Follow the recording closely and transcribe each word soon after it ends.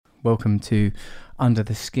Welcome to Under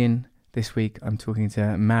the Skin. This week I'm talking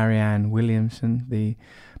to Marianne Williamson, the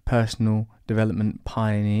personal development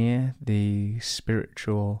pioneer, the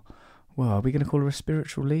spiritual, well, are we going to call her a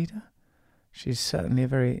spiritual leader? She's certainly a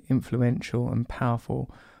very influential and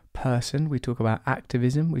powerful person. We talk about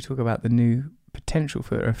activism. We talk about the new potential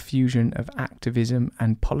for a fusion of activism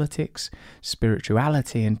and politics,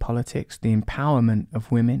 spirituality and politics, the empowerment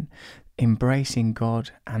of women, embracing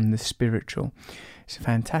God and the spiritual. It's a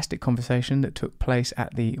fantastic conversation that took place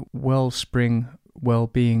at the Wellspring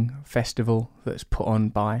Wellbeing Festival that's put on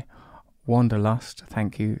by Wanderlust.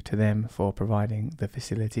 Thank you to them for providing the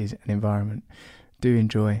facilities and environment. Do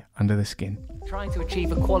enjoy Under the Skin. Trying to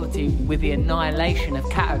achieve equality with the annihilation of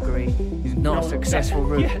category is not a successful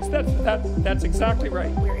route. Yes, that's exactly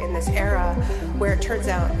right. We're in this era where it turns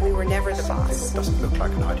out we were never the boss. It doesn't look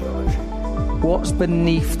like an ideology. What's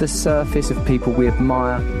beneath the surface of people we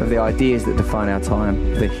admire, of the ideas that define our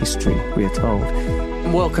time, the history we are told?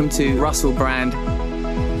 Welcome to Russell Brand.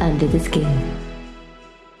 Under the Skin.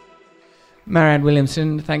 Marianne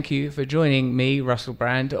Williamson, thank you for joining me, Russell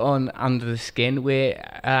Brand, on Under the Skin. We're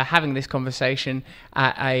having this conversation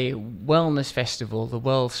at a wellness festival, the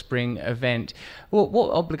Wellspring event.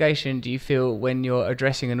 What obligation do you feel when you're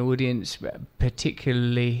addressing an audience,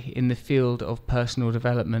 particularly in the field of personal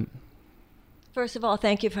development? First of all,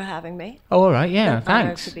 thank you for having me. Oh, all right, yeah, It's an honor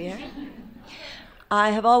thanks. to be here.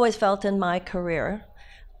 I have always felt in my career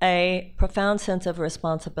a profound sense of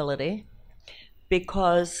responsibility,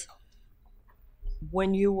 because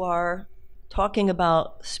when you are talking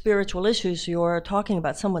about spiritual issues, you're talking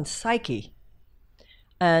about someone's psyche,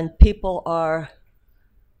 and people are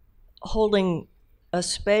holding a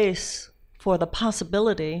space for the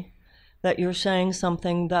possibility that you're saying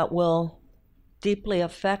something that will deeply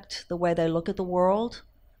affect the way they look at the world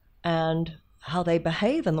and how they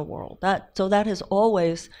behave in the world. So that has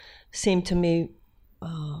always seemed to me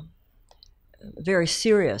very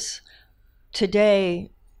serious. Today,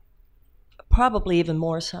 probably even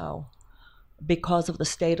more so, because of the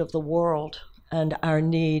state of the world and our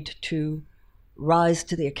need to rise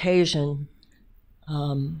to the occasion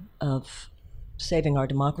of saving our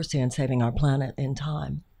democracy and saving our planet in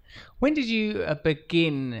time. When did you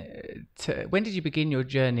begin your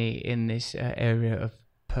journey in this area of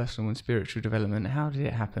personal and spiritual development? How did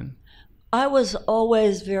it happen? I was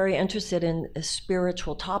always very interested in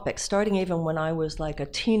spiritual topics, starting even when I was like a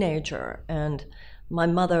teenager. And my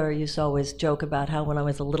mother used to always joke about how when I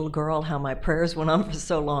was a little girl, how my prayers went on for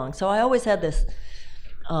so long. So I always had this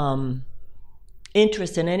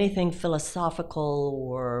interest in anything philosophical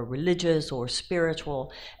or religious or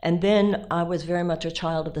spiritual. And then I was very much a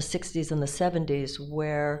child of the 60s and the 70s,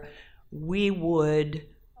 where we would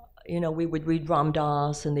read Ram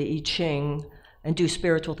Dass and the I Ching and do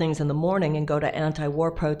spiritual things in the morning and go to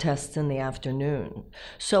anti-war protests in the afternoon.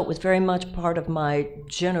 So it was very much part of my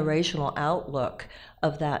generational outlook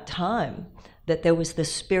of that time, that there was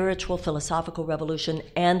this spiritual, philosophical revolution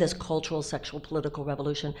and this cultural, sexual, political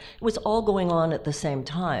revolution. It was all going on at the same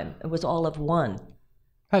time. It was all of one.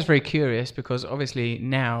 That's very curious, because obviously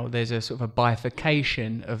now there's a sort of a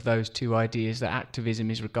bifurcation of those two ideas, that activism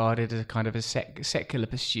is regarded as a kind of a secular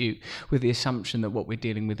pursuit, with the assumption that what we're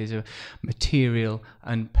dealing with is a material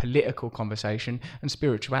and political conversation, and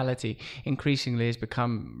spirituality increasingly has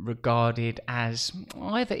become regarded as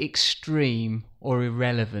either extreme or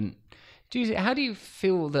irrelevant. How do you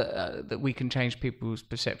feel that we can change people's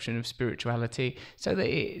perception of spirituality so that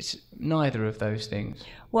it's neither of those things?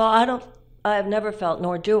 Well, I've never felt,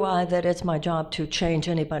 nor do I, that it's my job to change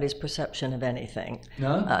anybody's perception of anything.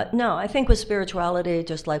 No? No, I think with spirituality,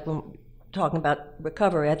 just like when talking about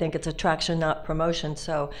recovery, I think it's attraction, not promotion.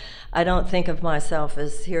 So I don't think of myself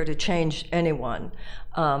as here to change anyone.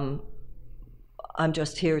 I'm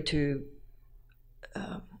just here to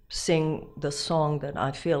sing the song that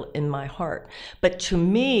I feel in my heart. But to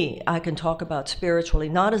me, I can talk about spiritually,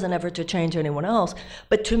 not as an effort to change anyone else,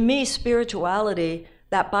 but to me, spirituality,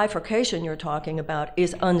 that bifurcation you're talking about,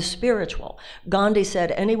 is unspiritual. Gandhi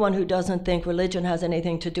said, anyone who doesn't think religion has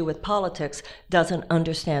anything to do with politics doesn't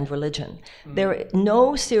understand religion.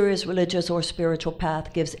 No serious religious or spiritual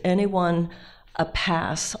path gives anyone a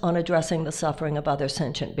pass on addressing the suffering of other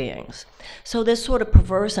sentient beings. So this sort of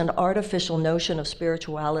perverse and artificial notion of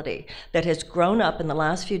spirituality that has grown up in the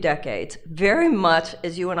last few decades, very much,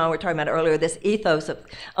 as you and I were talking about earlier, this ethos of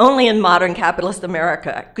only in modern capitalist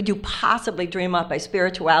America could you possibly dream up a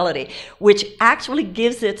spirituality which actually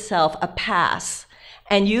gives itself a pass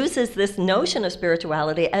and uses this notion of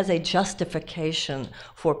spirituality as a justification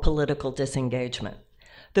for political disengagement.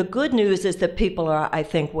 The good news is that people are, I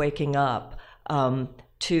think, waking up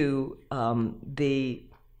to the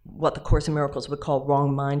what the Course in Miracles would call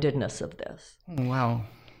wrong-mindedness of this. Oh, wow.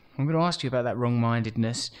 I'm going to ask you about that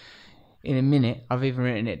wrong-mindedness in a minute. I've even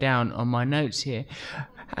written it down on my notes here.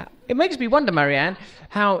 It makes me wonder, Marianne,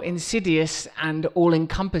 how insidious and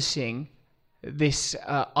all-encompassing this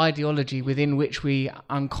ideology within which we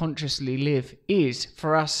unconsciously live is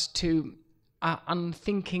for us to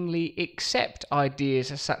unthinkingly accept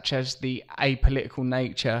ideas such as the apolitical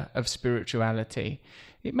nature of spirituality.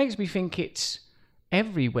 It makes me think it's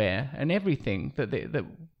everywhere and everything, that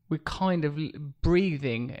we're kind of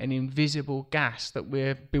breathing an invisible gas, that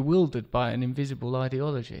we're bewildered by an invisible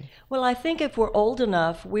ideology. Well, I think if we're old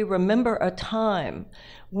enough, we remember a time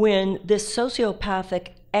when this sociopathic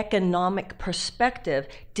economic perspective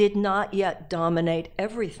did not yet dominate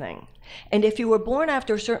everything. And if you were born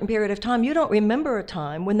after a certain period of time, you don't remember a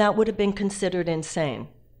time when that would have been considered insane.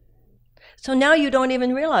 So now you don't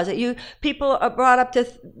even realize it. People are brought up to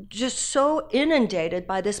just so inundated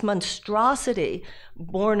by this monstrosity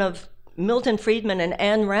born of Milton Friedman and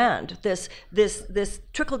Ayn Rand, this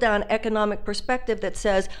trickle-down economic perspective that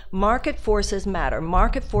says market forces matter,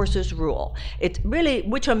 market forces rule. It really,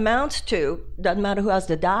 which amounts to, doesn't matter who has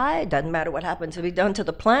to die, doesn't matter what happens to be done to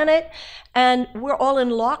the planet, and we're all in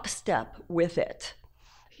lockstep with it.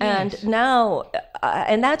 Yes. And now,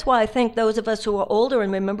 and that's why I think those of us who are older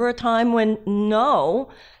and remember a time when,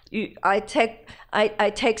 I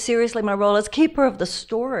take seriously my role as keeper of the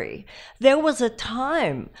story. There was a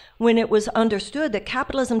time when it was understood that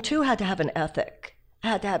capitalism too had to have an ethic,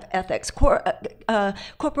 had to have ethics.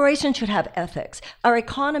 Corporations should have ethics. Our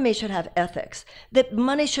economy should have ethics. That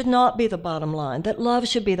money should not be the bottom line, that love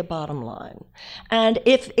should be the bottom line. And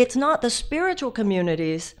if it's not the spiritual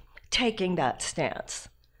communities taking that stance,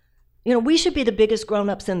 we should be the biggest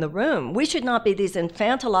grown-ups in the room. We should not be these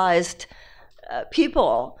infantilized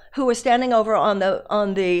people who are standing over on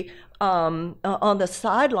the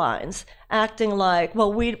sidelines, acting like,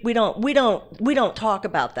 well, we don't talk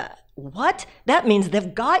about that. What? That means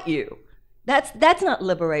they've got you. That's not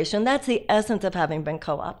liberation. That's the essence of having been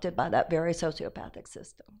co-opted by that very sociopathic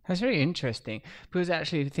system. That's very interesting, because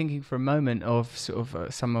actually thinking for a moment of sort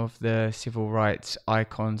of some of the civil rights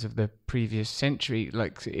icons of the previous century,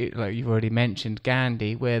 like you've already mentioned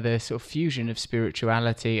Gandhi, where the sort of fusion of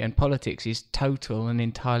spirituality and politics is total and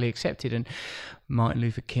entirely accepted, and Martin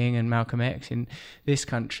Luther King and Malcolm X in this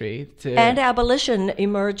country. And abolition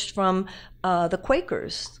emerged from the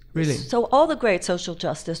Quakers. Really? So all the great social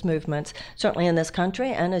justice movements, certainly in this country,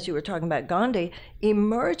 and as you were talking about Gandhi,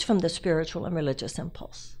 emerged from the spiritual and religious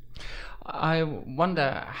impulse. I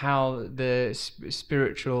wonder how the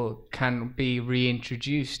spiritual can be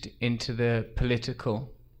reintroduced into the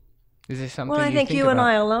political. Is there something Well, I think you about? and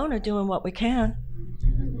I alone are doing what we can.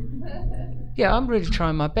 Yeah, I'm really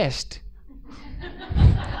trying my best.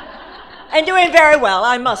 And doing very well,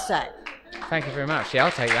 I must say. Thank you very much. Yeah,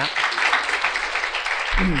 I'll take that.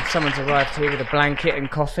 Someone's arrived here with a blanket and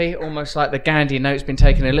coffee, almost like the Gandhi note's been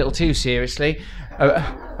taken a little too seriously.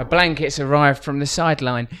 A blanket's arrived from the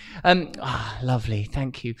sideline. Lovely,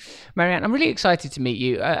 thank you. Marianne, I'm really excited to meet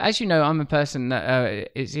you. As you know, I'm a person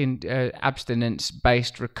that is in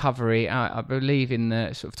abstinence-based recovery. I believe in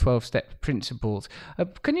the sort of 12-step principles.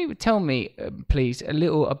 Can you tell me, please, a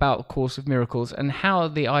little about Course of Miracles and how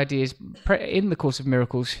the ideas in the Course of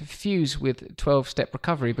Miracles fuse with 12-step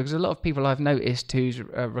recovery? Because a lot of people I've noticed whose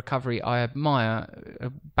recovery I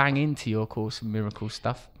admire bang into your Course of Miracles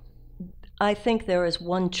stuff. I think there is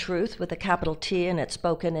one truth with a capital T, and it's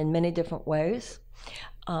spoken in many different ways,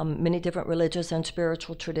 many different religious and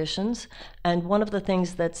spiritual traditions. And one of the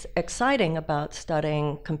things that's exciting about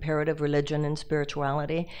studying comparative religion and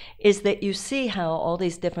spirituality is that you see how all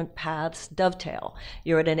these different paths dovetail.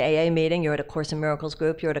 You're at an AA meeting, you're at a Course in Miracles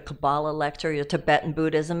group, you're at a Kabbalah lecture, you're Tibetan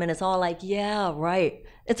Buddhism, and it's all like, yeah, right.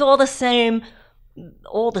 It's all the same,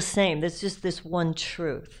 There's just this one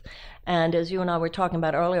truth. And as you and I were talking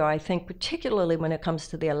about earlier, I think particularly when it comes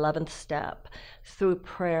to the 11th step, through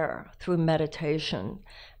prayer, through meditation,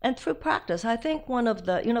 and through practice, I think one of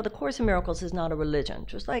the Course in Miracles is not a religion,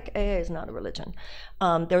 just like AA is not a religion.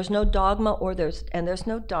 There's no dogma there's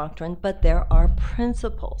no doctrine, but there are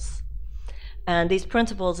principles. And these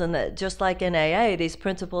principles, just like in AA, these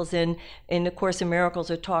principles in the Course in Miracles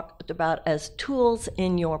are talked about as tools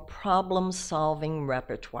in your problem-solving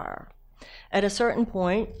repertoire. At a certain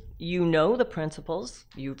point, you know the principles,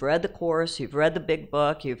 you've read the Course, you've read the big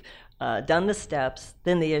book, you've done the steps,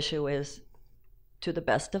 then the issue is, to the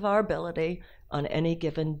best of our ability, on any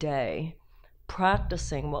given day,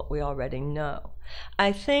 practicing what we already know.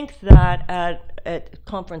 I think that at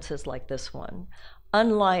conferences like this one,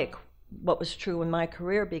 unlike what was true when my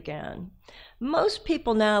career began. Most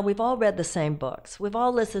people now, we've all read the same books. We've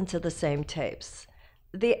all listened to the same tapes.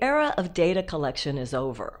 The era of data collection is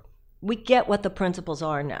over. We get what the principles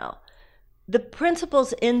are now. The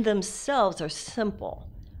principles in themselves are simple.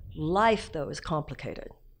 Life, though, is complicated.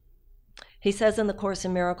 He says in the Course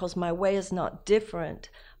in Miracles, my way is not different,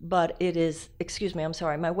 but it is,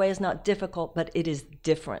 my way is not difficult, but it is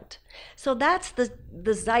different. So that's the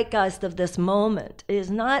zeitgeist of this moment, is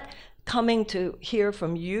not coming to hear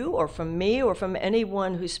from you or from me or from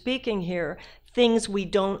anyone who's speaking here things we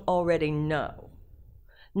don't already know.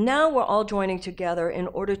 Now we're all joining together in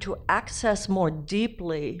order to access more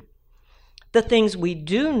deeply the things we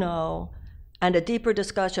do know, and a deeper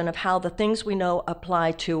discussion of how the things we know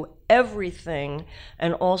apply to everything,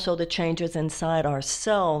 and also the changes inside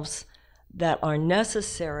ourselves that are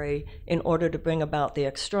necessary in order to bring about the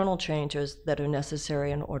external changes that are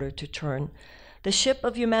necessary in order to turn the ship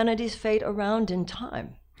of humanity's fate around in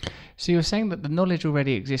time. So you're saying that the knowledge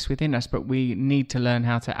already exists within us, but we need to learn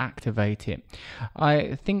how to activate it.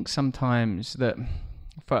 I think sometimes that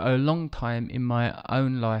for a long time in my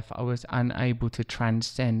own life, I was unable to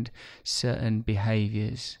transcend certain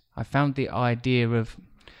behaviors. I found the idea of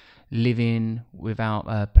living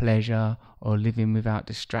without pleasure or living without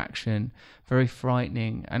distraction very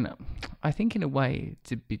frightening. And I think in a way,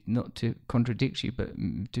 not to contradict you, but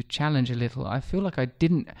to challenge a little, I feel like I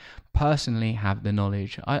didn't personally have the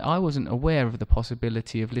knowledge. I wasn't aware of the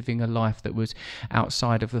possibility of living a life that was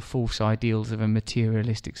outside of the false ideals of a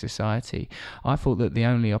materialistic society. I thought that the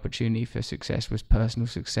only opportunity for success was personal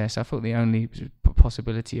success. I thought the only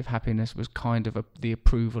possibility of happiness was kind of the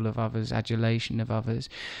approval of others, adulation of others.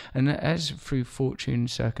 And as through fortune,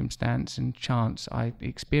 circumstance and chance, I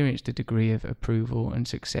experienced a degree of approval and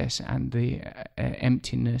success, and the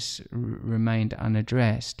emptiness remained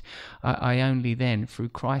unaddressed. I only then, through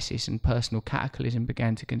crisis and personal cataclysm,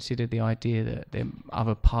 began to consider the idea that there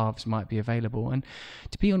other paths might be available. And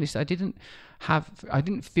to be honest, I didn't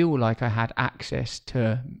feel like I had access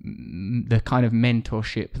to the kind of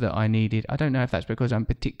mentorship that I needed. I don't know if that's because I'm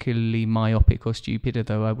particularly myopic or stupid,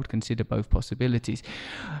 although I would consider both possibilities.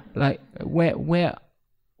 Like,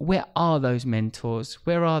 where are those mentors?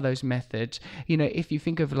 Where are those methods? You know, if you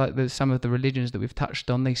think of like some of the religions that we've touched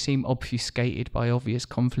on, they seem obfuscated by obvious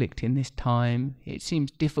conflict in this time. It seems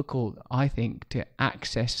difficult, I think, to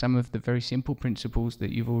access some of the very simple principles that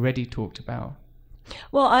you've already talked about.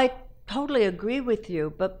 Well, I totally agree with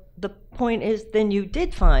you, but the point is, then you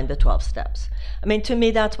did find the 12 steps. I mean, to me,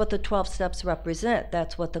 that's what the 12 steps represent.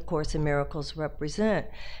 That's what the Course in Miracles represent.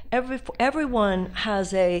 Everyone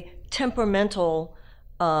has a temperamental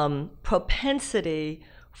propensity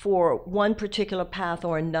for one particular path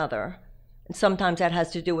or another. And sometimes that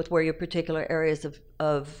has to do with where your particular areas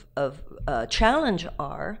of challenge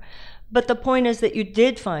are. But the point is that you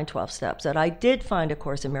did find 12 steps, that I did find A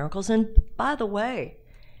Course in Miracles. And by the way,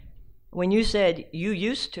 when you said you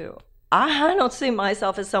used to, I don't see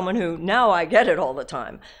myself as someone who, now I get it all the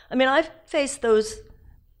time. I mean, I've faced those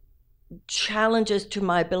challenges to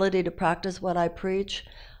my ability to practice what I preach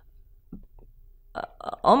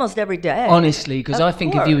almost every day. Honestly, because I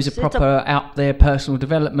think of you as a proper out there personal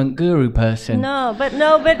development guru person. No, but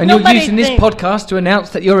and you're using this podcast to announce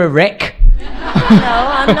that you're a wreck. No,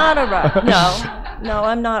 I'm not a wreck. No,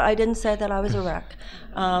 I'm not. I didn't say that I was a wreck.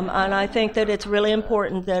 And I think that it's really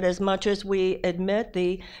important that as much as we admit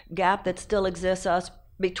the gap that still exists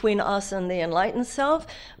between us and the enlightened self,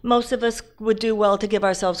 most of us would do well to give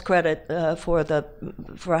ourselves credit for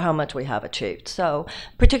how much we have achieved. So,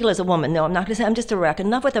 particularly as a woman, no, I'm not going to say I'm just a wreck.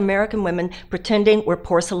 Enough with American women pretending we're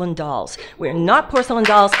porcelain dolls. We're not porcelain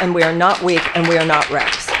dolls, and we are not weak, and we are not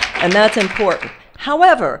wrecks. And that's important.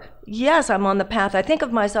 However, yes, I'm on the path. I think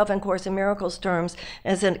of myself in Course in Miracles terms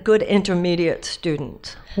as a good intermediate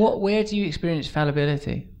student. Where do you experience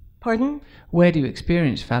fallibility? Pardon? Where do you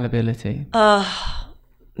experience fallibility?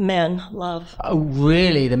 Men, love. Oh,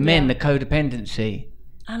 really? The men, the codependency?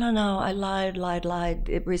 I don't know. I lied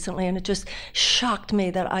recently, and it just shocked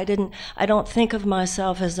me that I don't think of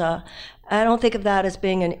myself as I don't think of that as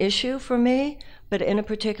being an issue for me, but in a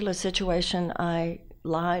particular situation, I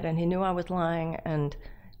lied, and he knew I was lying, and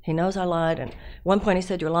he knows I lied. And at one point he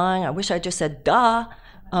said, "You're lying." I wish I just said, "Duh."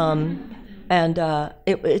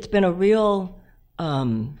 It's been a real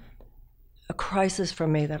a crisis for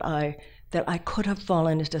me that I could have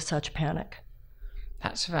fallen into such panic.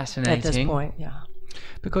 That's fascinating. At this point, yeah.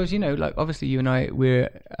 Because, you know, like obviously you and I, we're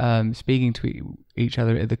speaking to each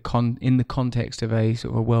other in the context of a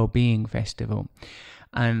sort of a well-being festival,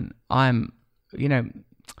 and I'm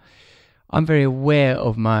very aware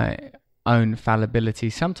of my own fallibility.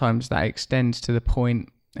 Sometimes that extends to the point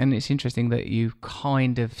And it's interesting that you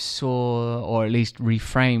kind of saw, or at least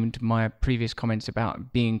reframed, my previous comments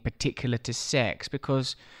about being particular to sex,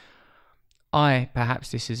 because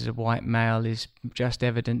perhaps this is a white male, is just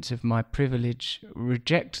evidence of my privilege,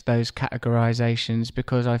 reject those categorizations,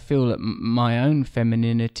 because I feel that my own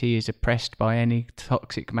femininity is oppressed by any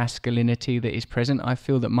toxic masculinity that is present. I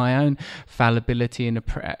feel that my own fallibility and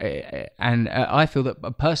I feel that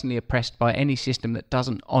I'm personally oppressed by any system that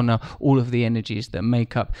doesn't honor all of the energies that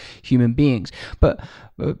make up human beings. But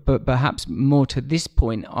perhaps more to this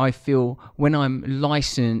point, I feel when I'm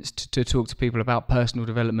licensed to talk to people about personal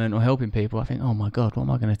development or helping people, I think, oh my God, what am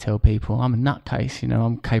I going to tell people? I'm a nutcase,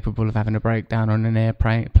 I'm capable of having a breakdown on an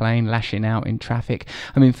airplane, lashing out in traffic.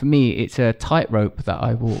 I mean, for me, it's a tightrope that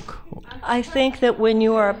I walk. I think that when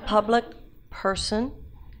you are a public person,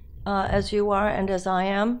 as you are and as I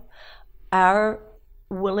am, our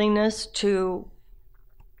willingness to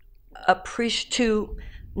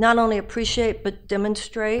not only appreciate but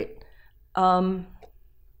demonstrate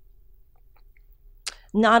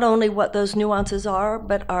not only what those nuances are,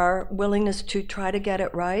 but our willingness to try to get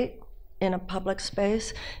it right in a public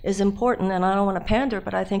space is important. And I don't want to pander,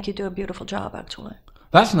 but I think you do a beautiful job, actually.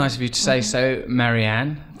 That's nice of you to say so,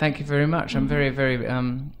 Marianne. Thank you very much. I'm very, very,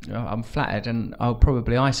 I'm flattered, and I'll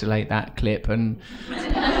probably isolate that clip and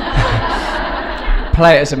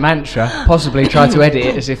play it as a mantra, possibly try to edit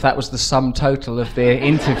it as if that was the sum total of the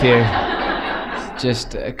interview,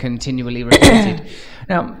 just continually repeated.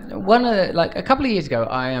 Now, a couple of years ago,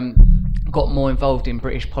 I got more involved in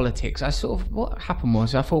British politics. What happened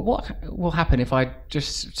was, I thought, what will happen if I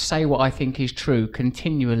just say what I think is true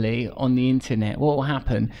continually on the internet? What will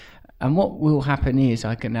happen? And what will happen is,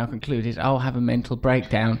 I can now conclude, is I'll have a mental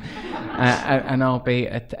breakdown and I'll be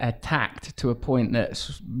attacked to a point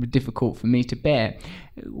that's difficult for me to bear.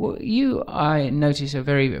 You, I notice, are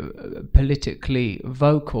very politically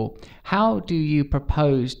vocal. How do you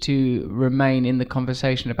propose to remain in the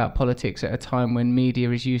conversation about politics at a time when media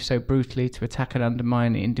is used so brutally to attack and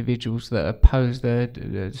undermine individuals that oppose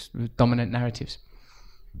the dominant narratives?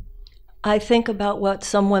 I think about what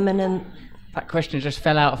some women in... That question just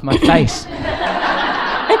fell out of my face.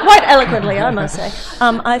 Quite eloquently, I must say.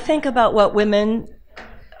 I think about what women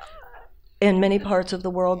in many parts of the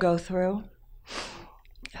world go through,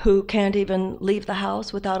 who can't even leave the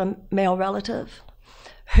house without a male relative,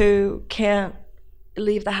 who can't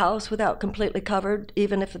leave the house without completely covered,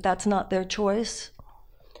 even if that's not their choice,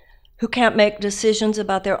 who can't make decisions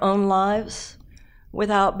about their own lives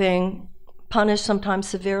without being punished, sometimes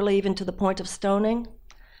severely, even to the point of stoning.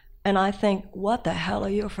 And I think, what the hell are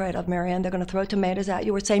you afraid of, Marianne? They're going to throw tomatoes at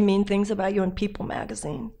you or say mean things about you in People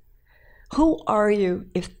magazine. Who are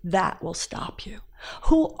you if that will stop you?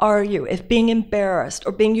 Who are you if being embarrassed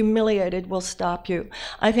or being humiliated will stop you?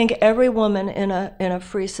 I think every woman in a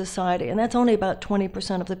free society, and that's only about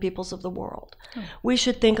 20% of the peoples of the world, we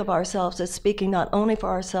should think of ourselves as speaking not only for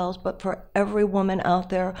ourselves, but for every woman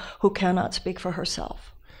out there who cannot speak for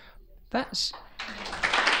herself. That's...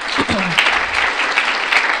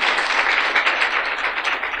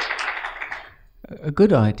 a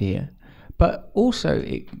good idea, but also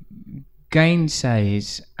it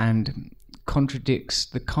gainsays and contradicts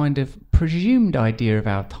the kind of presumed idea of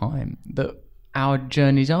our time that our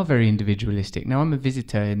journeys are very individualistic. Now, I'm a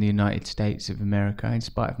visitor in the United States of America in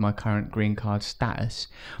spite of my current green card status,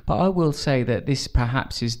 but I will say that this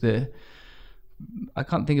perhaps is I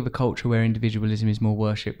can't think of a culture where individualism is more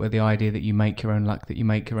worshipped, where the idea that you make your own luck, that you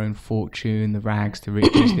make your own fortune, the rags to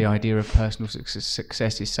riches, the idea of personal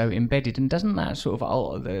success is so embedded. And doesn't that sort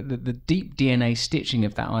of the deep DNA stitching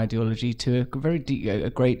of that ideology to a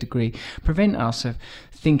great degree prevent us of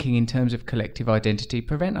thinking in terms of collective identity,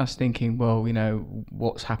 prevent us thinking, well,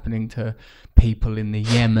 what's happening to people in the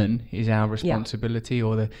Yemen is our responsibility,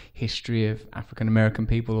 or the history of African American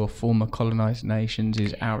people or former colonized nations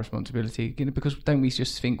is our responsibility, because don't we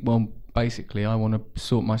just think, well, basically I want to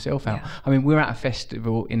sort myself out? I mean, we're at a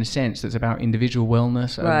festival in a sense that's about individual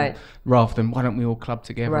wellness, rather than why don't we all club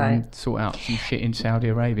together and sort out some shit in Saudi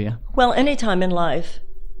Arabia. Well, any time in life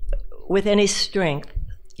with any strength,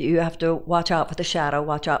 you have to watch out for the shadow,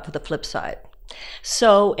 watch out for the flip side.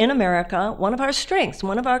 So in America, one of our strengths,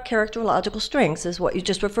 one of our characterological strengths is what you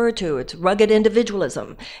just referred to. It's rugged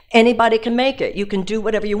individualism. Anybody can make it. You can do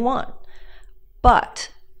whatever you want. But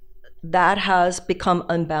that has become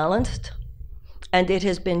unbalanced, and it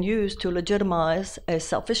has been used to legitimize a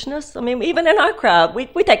selfishness. I mean, even in our crowd, we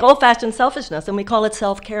take old-fashioned selfishness and we call it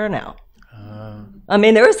self-care now. I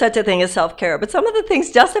mean, there is such a thing as self-care, but some of the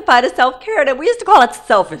things justified as self-care, and we used to call it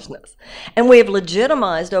selfishness. And we have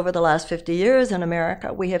legitimized over the last 50 years in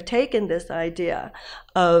America, we have taken this idea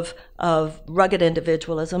of rugged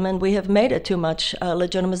individualism, and we have made it too much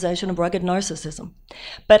legitimization of rugged narcissism.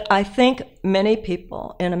 But I think many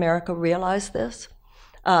people in America realize this.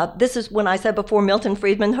 This is when I said before Milton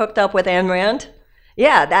Friedman hooked up with Ayn Rand.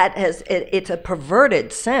 Yeah, it's a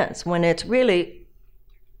perverted sense when it's really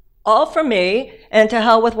all for me and to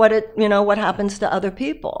hell with what happens to other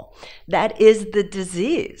people. That is the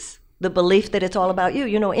disease, the belief that it's all about you.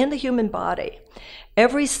 In the human body,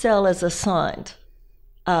 every cell is assigned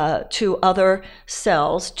to other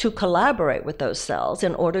cells to collaborate with those cells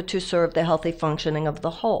in order to serve the healthy functioning of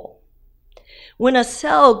the whole. When a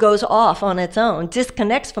cell goes off on its own,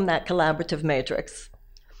 disconnects from that collaborative matrix,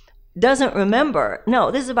 doesn't remember,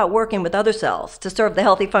 no, this is about working with other cells to serve the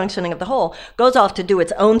healthy functioning of the whole, goes off to do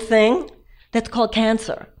its own thing, that's called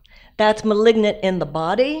cancer. That's malignant in the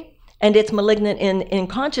body, and it's malignant in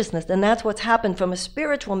consciousness. And that's what's happened from a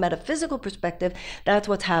spiritual, metaphysical perspective. That's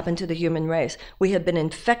what's happened to the human race. We have been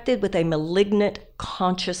infected with a malignant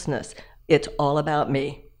consciousness. It's all about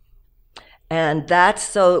me. And that's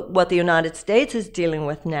so what the United States is dealing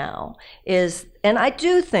with now is, and I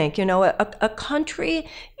do think, a country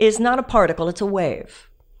is not a particle, it's a wave.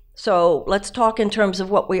 So let's talk in terms of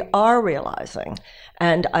what we are realizing.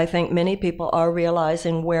 And I think many people are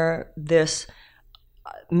realizing where this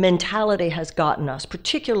mentality has gotten us,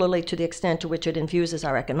 particularly to the extent to which it infuses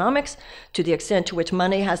our economics, to the extent to which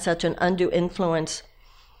money has such an undue influence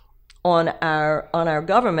on our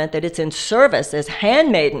government that it's in service as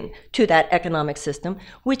handmaiden to that economic system,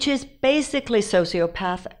 which is basically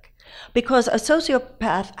sociopathic. Because a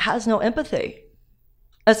sociopath has no empathy.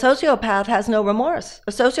 A sociopath has no remorse.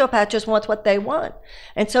 A sociopath just wants what they want.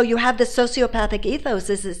 And so you have this sociopathic ethos.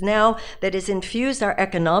 This is now that has infused our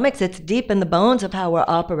economics. It's deep in the bones of how we're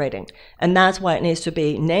operating. And that's why it needs to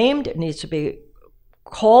be named, it needs to be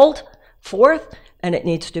called forth, and it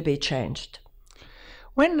needs to be changed.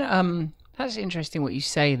 When that's interesting what you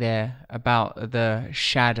say there about the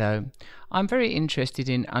shadow. I'm very interested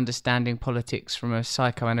in understanding politics from a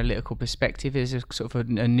psychoanalytical perspective. There's a sort of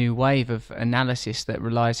a new wave of analysis that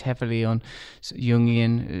relies heavily on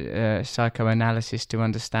Jungian psychoanalysis to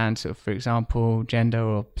understand, sort of, for example, gender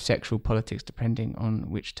or sexual politics, depending on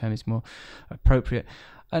which term is more appropriate.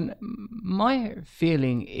 And my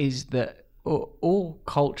feeling is that all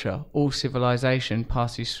culture, all civilization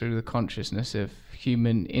passes through the consciousness of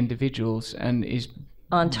human individuals and is...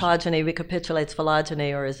 Ontogeny recapitulates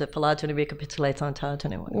phylogeny, or is it phylogeny recapitulates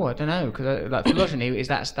ontogeny? Oh, I don't know, because phylogeny is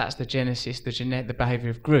that's the genesis, the behaviour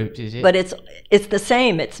of groups, is it? But it's the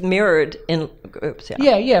same. It's mirrored in groups.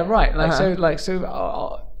 Yeah, right.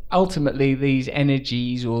 Ultimately, these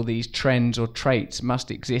energies or these trends or traits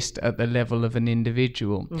must exist at the level of an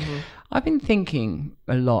individual. Mm-hmm. I've been thinking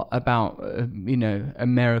a lot about,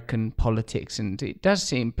 American politics, and it does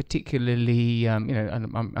seem particularly, I'm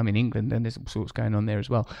in England and there's all sorts going on there as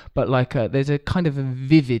well, but there's a kind of a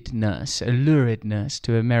vividness, a luridness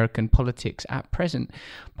to American politics at present.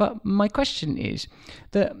 But my question is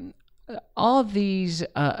that, are these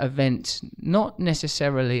events not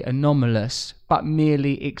necessarily anomalous, but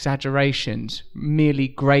merely exaggerations, merely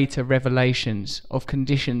greater revelations of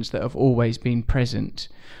conditions that have always been present?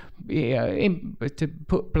 To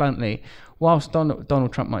put bluntly, whilst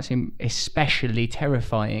Donald Trump might seem especially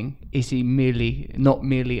terrifying, is he not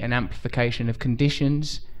merely an amplification of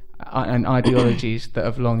conditions and ideologies that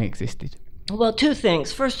have long existed? Well, two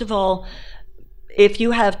things. First of all, if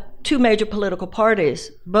you have two major political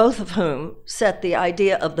parties, both of whom set the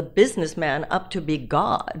idea of the businessman up to be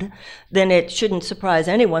God, then it shouldn't surprise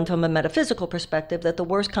anyone from a metaphysical perspective that the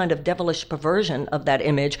worst kind of devilish perversion of that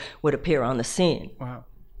image would appear on the scene. Wow.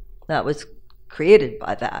 That was created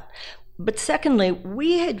by that. But secondly,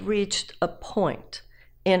 we had reached a point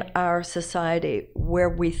in our society where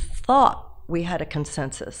we thought we had a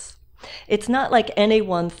consensus. It's not like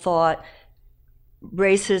anyone thought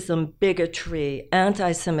racism, bigotry,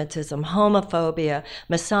 anti-Semitism, homophobia,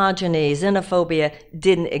 misogyny, xenophobia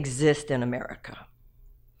didn't exist in America.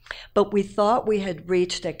 But we thought we had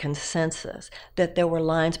reached a consensus that there were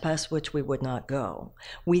lines past which we would not go.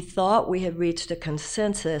 We thought we had reached a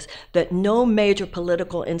consensus that no major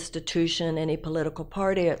political institution, any political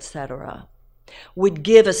party, etc., would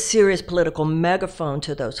give a serious political megaphone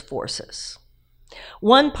to those forces.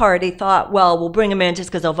 One party thought, well, we'll bring them in just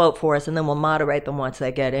because they'll vote for us and then we'll moderate them once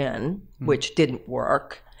they get in, which didn't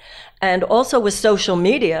work. And also with social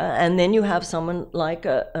media, and then you have someone like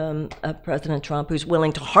President Trump who's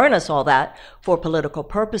willing to harness all that for political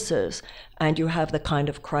purposes, and you have the kind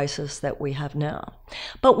of crisis that we have now.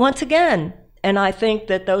 But once again, and I think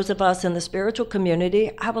that those of us in the spiritual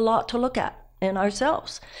community have a lot to look at in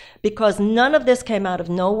ourselves, because none of this came out of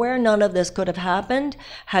nowhere. None of this could have happened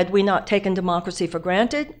had we not taken democracy for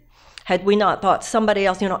granted, had we not thought somebody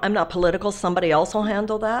else, I'm not political, somebody else will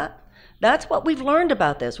handle that. That's what we've learned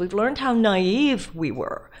about this. We've learned how naive we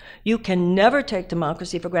were. You can never take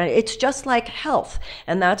democracy for granted. It's just like health,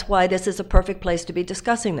 and that's why this is a perfect place to be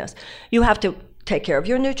discussing this. You have to take care of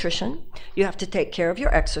your nutrition. You have to take care of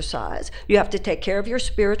your exercise. You have to take care of your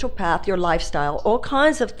spiritual path, your lifestyle, all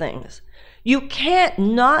kinds of things. You can't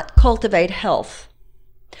not cultivate health.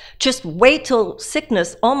 Just wait till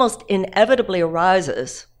sickness almost inevitably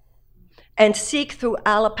arises and seek through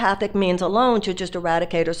allopathic means alone to just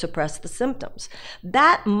eradicate or suppress the symptoms.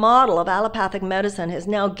 That model of allopathic medicine has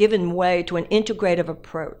now given way to an integrative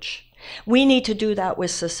approach. We need to do that with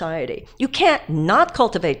society. You can't not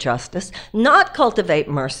cultivate justice, not cultivate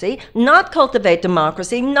mercy, not cultivate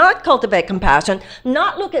democracy, not cultivate compassion,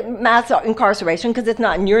 not look at mass incarceration because it's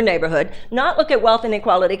not in your neighborhood, not look at wealth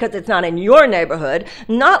inequality because it's not in your neighborhood,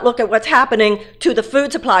 not look at what's happening to the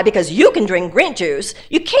food supply because you can drink green juice.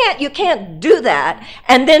 You can't do that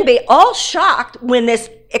and then be all shocked when this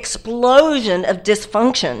explosion of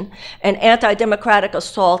dysfunction and anti-democratic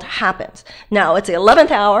assault happens. Now, it's the 11th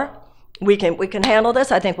hour. We can handle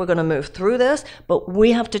this. I think we're going to move through this, but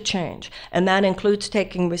we have to change. And that includes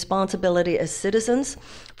taking responsibility as citizens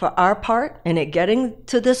for our part in it getting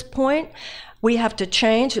to this point. We have to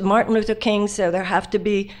change. Martin Luther King said there have to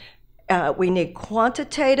be, we need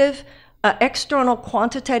quantitative, external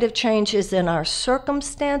quantitative changes in our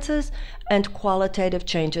circumstances and qualitative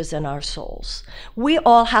changes in our souls. We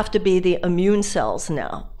all have to be the immune cells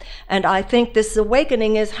now. And I think this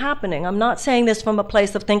awakening is happening. I'm not saying this from a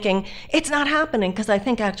place of thinking it's not happening, because I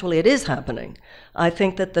think actually it is happening. I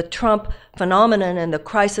think that the Trump phenomenon and the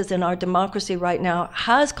crisis in our democracy right now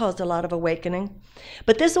has caused a lot of awakening.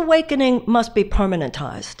 But this awakening must be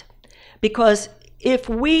permanentized, because if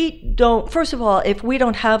we don't, first of all, if we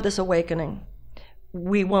don't have this awakening,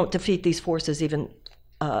 we won't defeat these forces even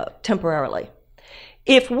temporarily.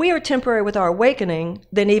 If we are temporary with our awakening,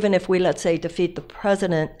 then even if we, let's say, defeat the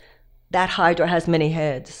president, that hydra has many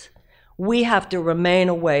heads. We have to remain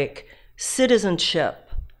awake.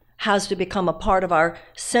 Citizenship has to become a part of our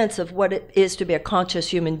sense of what it is to be a conscious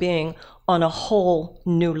human being on a whole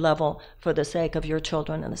new level for the sake of your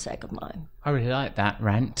children and the sake of mine. I really like that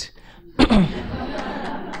rant.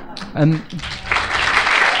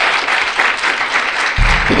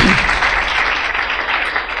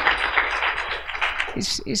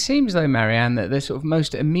 It seems, though, Marianne, that the sort of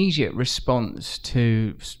most immediate response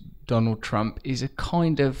to Donald Trump is a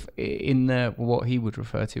kind of, in the what he would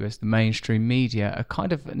refer to as the mainstream media, a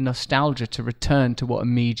kind of nostalgia to return to what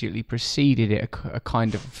immediately preceded it, a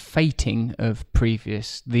kind of fating of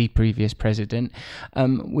the previous president,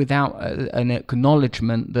 without an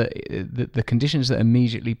acknowledgement that the conditions that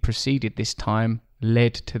immediately preceded this time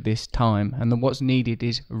led to this time, and then what's needed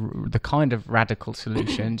is the kind of radical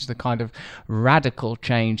solutions, the kind of radical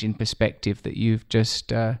change in perspective that you've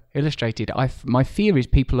just illustrated. My fear is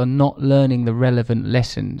people are not learning the relevant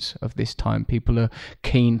lessons of this time. People are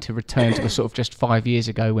keen to return to the sort of just 5 years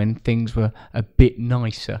ago when things were a bit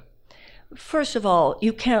nicer. First of all,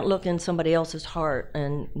 you can't look in somebody else's heart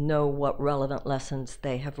and know what relevant lessons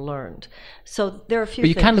they have learned. So there are a few. But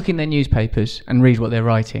you can look in their newspapers and read what they're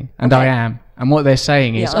writing, and okay. I am. And what they're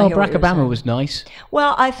saying is, Barack Obama was nice.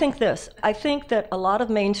 Well, I think this. I think that a lot of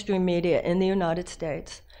mainstream media in the United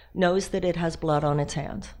States knows that it has blood on its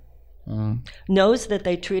hands. Knows that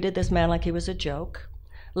they treated this man like he was a joke.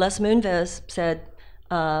 Les Moonves said,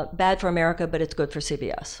 bad for America, but it's good for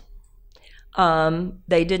CBS.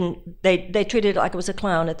 They treated it like it was a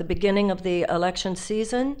clown. At the beginning of the election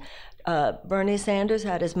season, Bernie Sanders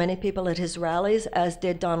had as many people at his rallies as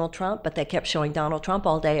did Donald Trump, but they kept showing Donald Trump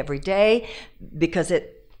all day, every day, because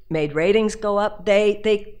it made ratings go up.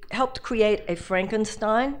 They helped create a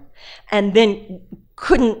Frankenstein and then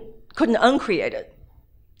couldn't uncreate it.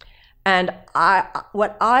 And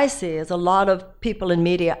what I see is a lot of people in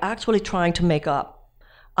media actually trying to make up.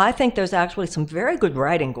 I think there's actually some very good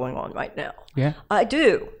writing going on right now. Yeah, I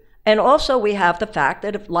do. And also we have the fact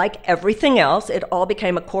that, like everything else, it all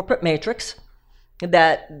became a corporate matrix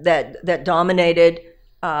that dominated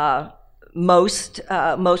most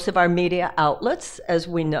of our media outlets, as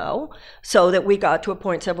we know, so that we got to a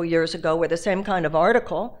point several years ago where the same kind of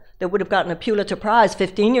article that would have gotten a Pulitzer Prize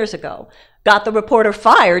 15 years ago got the reporter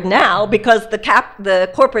fired now because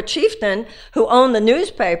the corporate chieftain who owned the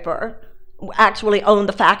newspaper actually owned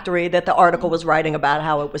the factory that the article was writing about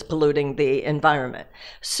how it was polluting the environment.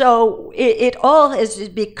 So it all has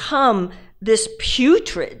become this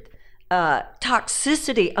putrid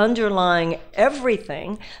toxicity underlying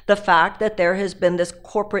everything, the fact that there has been this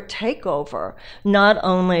corporate takeover, not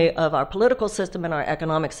only of our political system and our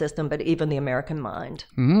economic system, but even the American mind.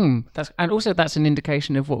 And also that's an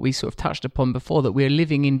indication of what we sort of touched upon before, that we're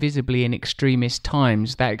living invisibly in extremist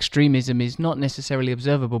times. That extremism is not necessarily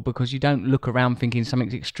observable because you don't look around thinking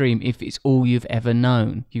something's extreme if it's all you've ever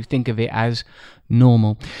known. You think of it as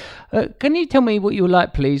normal. Can you tell me what you were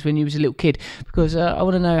like, please, when you was a little kid? Because I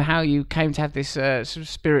want to know how you came to have this sort of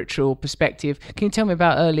spiritual perspective. Can you tell me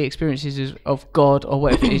about early experiences of God, or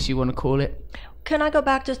whatever it is you want to call it? Can I go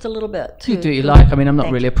back just a little bit? You do what you like. I mean, I'm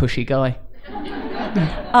not really a pushy guy.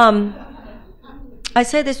 I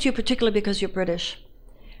say this to you particularly because you're British.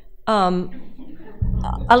 A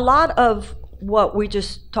lot of what we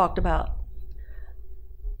just talked about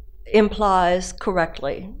implies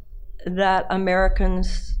correctly that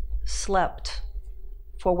Americans slept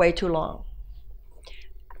for way too long.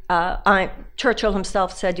 Churchill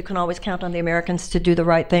himself said you can always count on the Americans to do the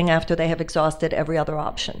right thing after they have exhausted every other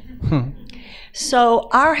option. So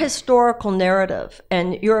our historical narrative,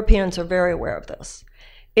 and Europeans are very aware of this,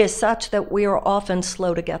 is such that we are often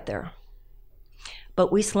slow to get there.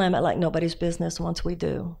 But we slam it like nobody's business once we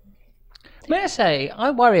do. May I say, I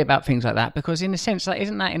worry about things like that because in a sense,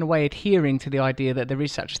 isn't that in a way adhering to the idea that there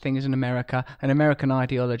is such a thing as an American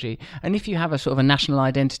ideology? And if you have a sort of a national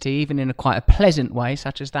identity, even in a quite a pleasant way,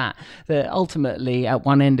 such as that ultimately at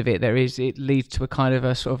one end of it, it leads to a kind of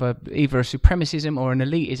a sort of either a supremacism or an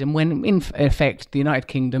elitism, when in effect the United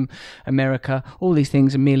Kingdom, America, all these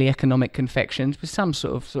things are merely economic confections with some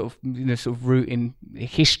sort of root in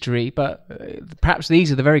history. But perhaps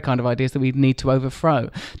these are the very kind of ideas that we need to overthrow,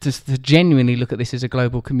 to genuinely look at this as a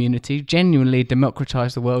global community, genuinely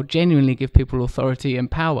democratize the world, genuinely give people authority and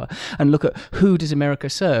power, and look at who does America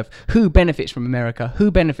serve, who benefits from America, who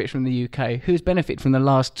benefits from the UK, who's benefited from the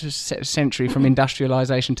last century, from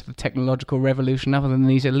industrialization to the technological revolution, other than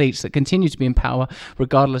these elites that continue to be in power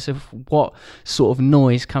regardless of what sort of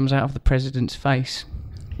noise comes out of the president's face.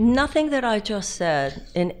 Nothing that I just said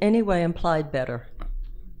in any way implied better.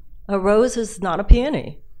 A rose is not a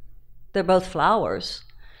peony. They're both flowers.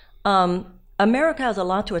 America has a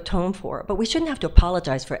lot to atone for, but we shouldn't have to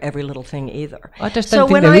apologize for every little thing either. I just don't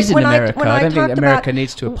think there is in America. I don't think America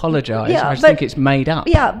needs to apologize. I just think it's made up.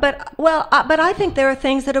 Yeah, but I think there are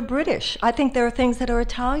things that are British. I think there are things that are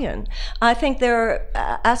Italian. I think there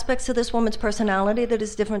are aspects of this woman's personality that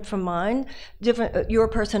is different from mine, your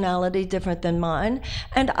personality different than mine.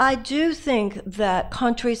 And I do think that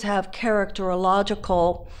countries have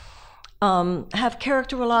characterological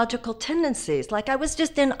tendencies. Like I was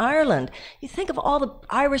just in Ireland. You think of all the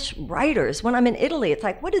Irish writers. When I'm in Italy, it's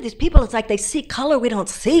like, what are these people? It's like they see color we don't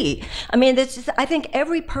see. I mean, I think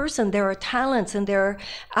every person, there are talents, and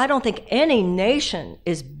I don't think any nation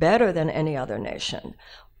is better than any other nation.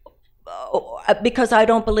 Because I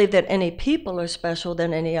don't believe that any people are special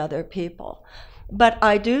than any other people. But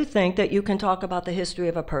I do think that you can talk about the history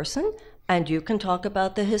of a person, and you can talk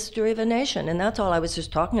about the history of a nation. And that's all I was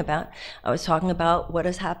just talking about. I was talking about what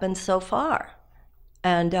has happened so far,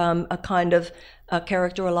 and a kind of a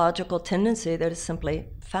characterological tendency that is simply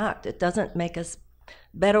fact. It doesn't make us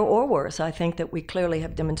better or worse. I think that we clearly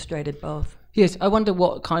have demonstrated both. Yes, I wonder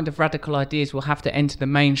what kind of radical ideas will have to enter the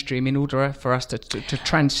mainstream in order for us to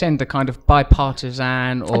transcend the kind of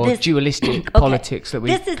bipartisan or dualistic politics that we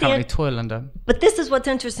currently toil under. But this is what's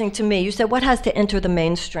interesting to me. You said, what has to enter the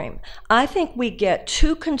mainstream? I think we get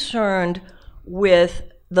too concerned with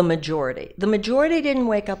the majority. The majority didn't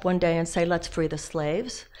wake up one day and say, let's free the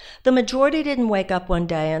slaves. The majority didn't wake up one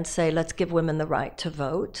day and say, let's give women the right to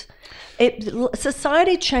vote.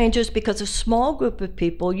 Society changes because a small group of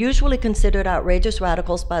people, usually considered outrageous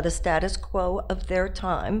radicals by the status quo of their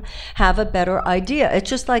time, have a better idea. It's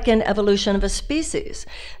just like in evolution of a species.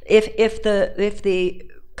 If the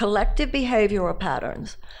collective behavioral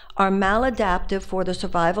patterns are maladaptive for the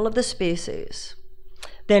survival of the species,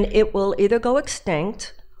 then it will either go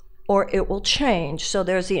extinct or it will change. So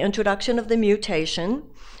there's the introduction of the mutation,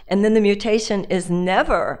 and then the mutation is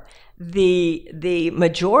never the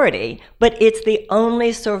majority, but it's the only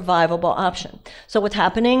survivable option. So what's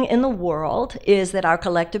happening in the world is that our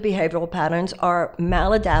collective behavioral patterns are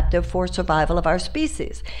maladaptive for survival of our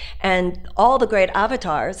species. And all the great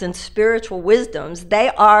avatars and spiritual wisdoms, they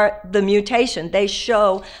are the mutation. They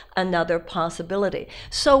show another possibility.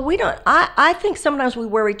 So I think sometimes we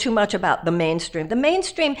worry too much about the mainstream.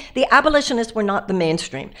 The abolitionists were not the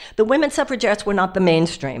mainstream. The women suffragettes were not the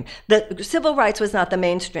mainstream. The civil rights was not the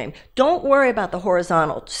mainstream. Don't worry about the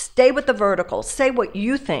horizontal. Stay with the vertical. Say what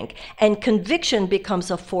you think. And conviction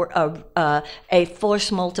becomes a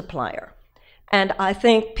force multiplier. And I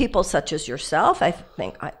think people such as yourself, I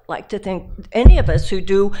like to think any of us who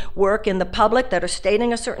do work in the public that are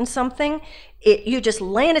stating a certain something, you just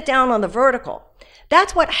laying it down on the vertical.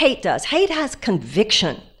 That's what hate does. Hate has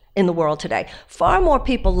conviction in the world today. Far more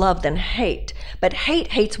people love than hate, but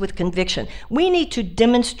hate hates with conviction. We need to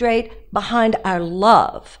demonstrate behind our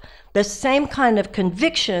love the same kind of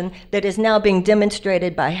conviction that is now being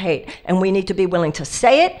demonstrated by hate. And we need to be willing to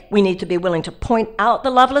say it. We need to be willing to point out the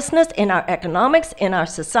lovelessness in our economics, in our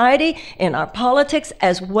society, in our politics,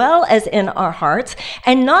 as well as in our hearts,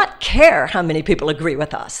 and not care how many people agree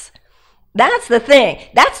with us. That's the thing.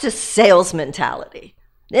 That's just sales mentality.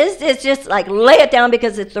 This is just like lay it down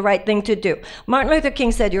because it's the right thing to do. Martin Luther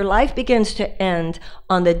King said, your life begins to end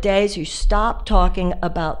on the days you stop talking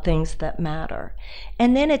about things that matter.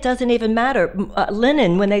 And then it doesn't even matter.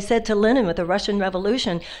 Lenin, when they said to Lenin with the Russian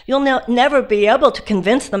Revolution, you'll never be able to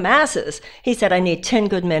convince the masses. He said, I need 10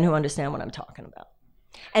 good men who understand what I'm talking about.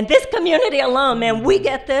 And this community alone, man, we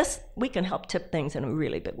get this. We can help tip things in a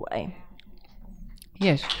really big way.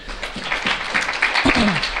 Yes.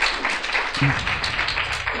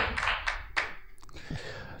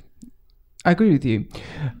 I agree with you.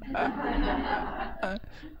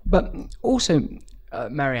 But also,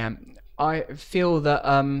 Marianne, I feel that,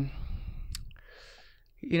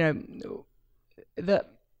 that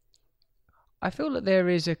I feel that there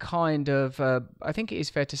is a kind of, I think it is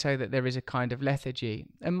fair to say that there is a kind of lethargy.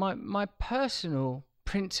 And my personal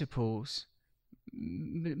principles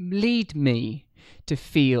lead me to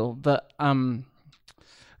feel that, I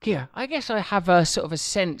guess I have a sort of a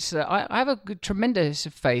sense that I have a tremendous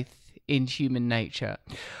faith in human nature.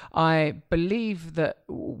 I believe that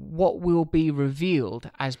what will be revealed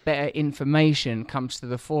as better information comes to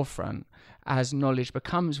the forefront, as knowledge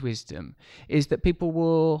becomes wisdom, is that people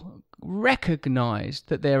will recognize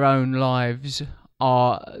that their own lives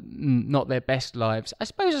are not their best lives. I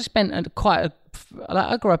suppose I spent I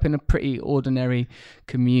grew up in a pretty ordinary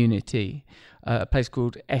community, a place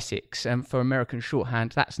called Essex, and for American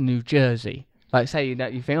shorthand, that's New Jersey. Like, say you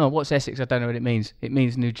think, oh, what's Essex? I don't know what it means. It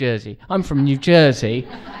means New Jersey. I'm from New Jersey,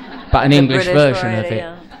 but an English version of it.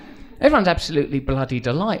 Yeah. Everyone's absolutely bloody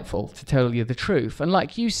delightful, to tell you the truth. And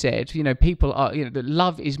like you said, people are, that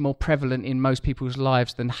love is more prevalent in most people's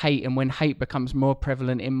lives than hate. And when hate becomes more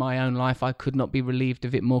prevalent in my own life, I could not be relieved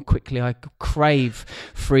of it more quickly. I crave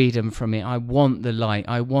freedom from it. I want the light.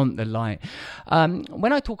 I want the light.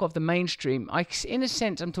 When I talk of the mainstream, in a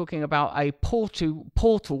sense, I'm talking about a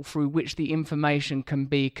portal through which the information can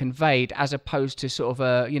be conveyed, as opposed to sort of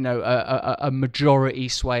a majority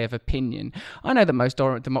sway of opinion. I know that most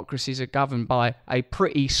democracies are governed by a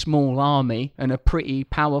pretty small army and a pretty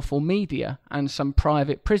powerful media and some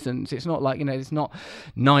private prisons. It's not like, it's not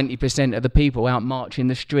 90% of the people out marching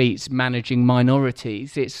the streets managing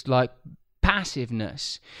minorities. It's like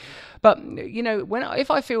passiveness. But when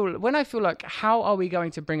I feel like, how are we going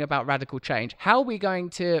to bring about radical change? How are we going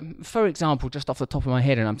to, for example, just off the top of my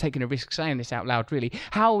head, and I'm taking a risk saying this out loud, really,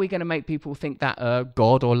 how are we going to make people think that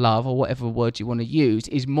God or love or whatever words you want to use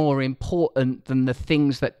is more important than the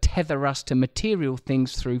things that tether us to material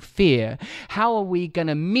things through fear? How are we going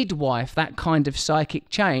to midwife that kind of psychic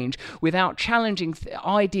change without challenging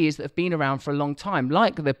ideas that have been around for a long time,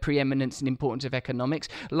 like the preeminence and importance of economics,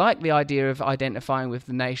 like the idea of identifying with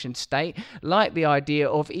the nation state, like the idea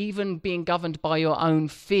of even being governed by your own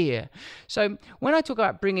fear? So when I talk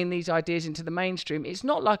about bringing these ideas into the mainstream, it's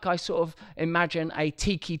not like I sort of imagine a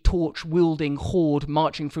tiki torch wielding horde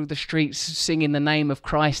marching through the streets singing the name of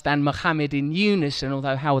Christ and Muhammad in unison,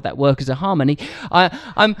 although how would that work as a harmony?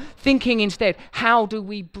 I'm thinking instead, how do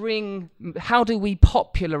we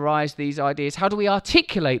popularize these ideas? How do we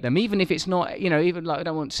articulate them? Even if it's not, even like I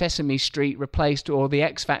don't want Sesame Street replaced or the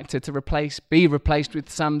X Factor to be replaced with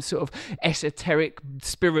some sort of esoteric,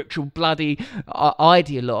 spiritual, bloody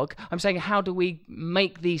ideologue. I'm saying, how do we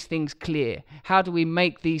make these things clear? How do we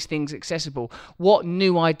make these things accessible? What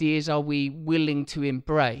new ideas are we willing to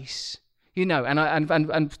embrace? And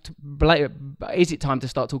is it time to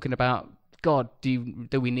start talking about God,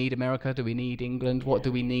 do we need America? Do we need England? What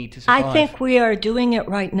do we need to survive? I think we are doing it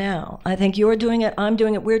right now. I think you're doing it, I'm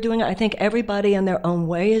doing it, we're doing it. I think everybody in their own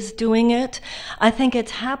way is doing it. I think it's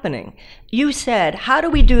happening. You said, how do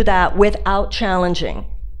we do that without challenging?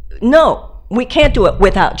 No, we can't do it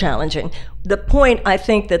without challenging. The point, I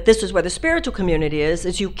think, that this is where the spiritual community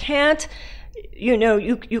is you can't,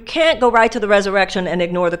 you can't go right to the resurrection and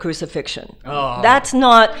ignore the crucifixion. Oh. That's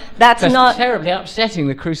not terribly upsetting,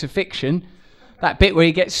 the crucifixion. That bit where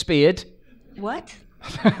he gets speared. What?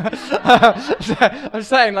 I'm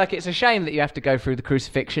saying, like, it's a shame that you have to go through the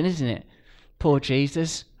crucifixion, isn't it? Poor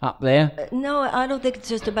Jesus up there. No, I don't think it's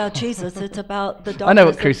just about Jesus. It's about the darkness. I know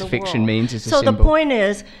what of crucifixion the world. means. It's a so symbol. the point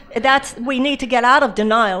is, we need to get out of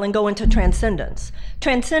denial and go into transcendence.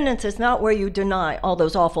 Transcendence is not where you deny all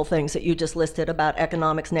those awful things that you just listed about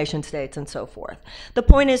economics, nation states, and so forth. The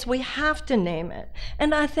point is, we have to name it,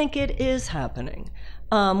 and I think it is happening.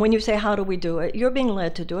 When you say, how do we do it? You're being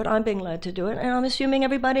led to do it, I'm being led to do it, and I'm assuming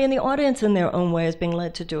everybody in the audience in their own way is being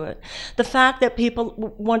led to do it. The fact that people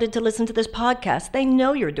wanted to listen to this podcast, they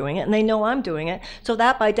know you're doing it, and they know I'm doing it, so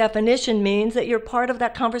that by definition means that you're part of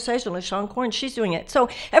that conversation with Sean Corn, she's doing it. So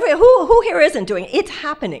who here isn't doing it? It's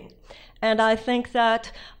happening. And I think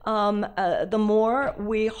that the more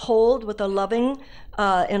we hold with in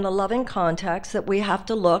a loving context, that we have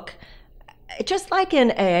to look. Just like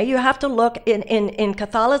in AA, you have to look in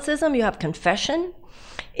Catholicism, you have confession.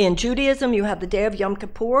 In Judaism, you have the day of Yom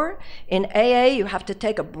Kippur. In AA, you have to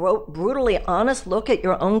take a brutally honest look at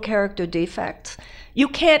your own character defects. You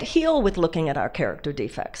can't heal with looking at our character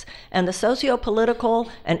defects. And the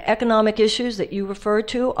socio-political and economic issues that you refer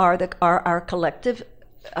to are our collective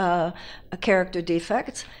character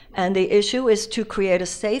defects. And the issue is to create a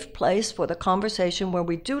safe place for the conversation where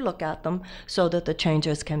we do look at them so that the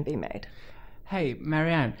changes can be made. Hey,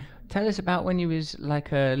 Marianne, tell us about when you was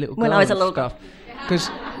like a little girl. When I was a little girl. Because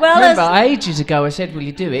remember, ages ago I said, will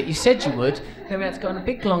you do it? You said you would. Then we had to go on a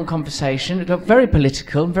big, long conversation. It got very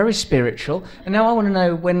political and very spiritual. And now I want to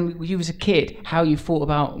know, when you was a kid, how you thought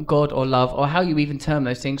about God or love, or how you even term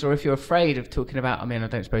those things, or if you're afraid of talking about. I mean, I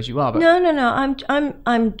don't suppose you are. But No.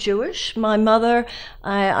 I'm Jewish. My mother,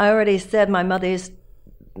 I already said my mother's.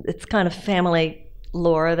 It's kind of family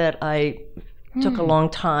lore that I took a long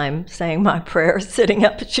time saying my prayers, sitting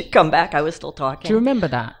up, and she'd come back. I was still talking. Do you remember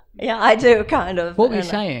that? Yeah, I do, kind of. What were you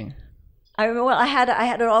saying? I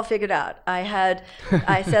had it all figured out.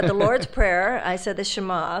 I said the Lord's Prayer. I said the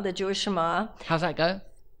Shema, the Jewish Shema. How's that go?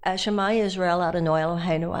 Shema Yisrael Adonai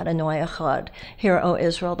Eloheinu Adonai Echad. Hear, O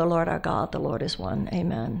Israel, the Lord our God, the Lord is one.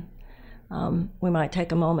 Amen. We might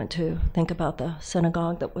take a moment to think about the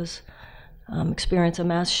synagogue that was experienced a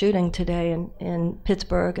mass shooting today in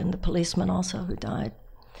Pittsburgh, and the policeman also who died.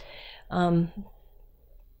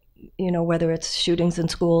 Whether it's shootings in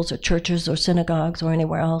schools or churches or synagogues or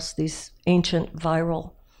anywhere else, these ancient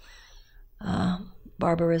viral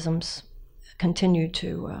barbarisms continue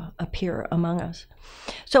to appear among us.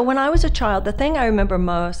 So when I was a child, the thing I remember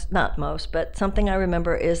but something I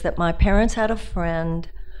remember is that my parents had a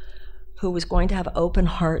friend who was going to have open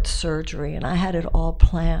heart surgery, and I had it all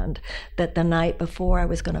planned that the night before I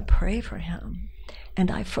was going to pray for him.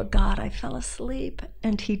 And I forgot, I fell asleep,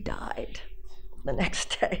 and he died the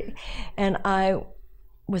next day. And I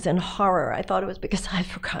was in horror. I thought it was because I'd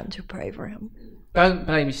forgotten to pray for him. Don't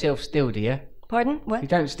blame yourself still, do you? Pardon? What? You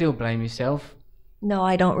don't still blame yourself? No,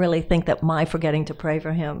 I don't really think that my forgetting to pray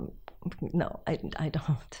for him, no, I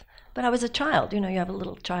don't. But I was a child, you have a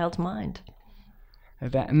little child's mind.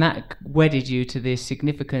 And that wedded you to the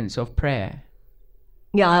significance of prayer?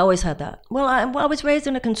 Yeah, I always had that. Well, I was raised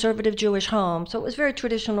in a conservative Jewish home, so it was very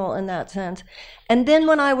traditional in that sense. And then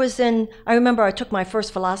when I remember I took my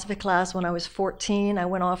first philosophy class when I was 14. I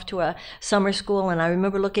went off to a summer school, and I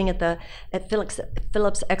remember looking at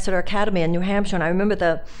Phillips Exeter Academy in New Hampshire, and I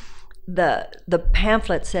remember the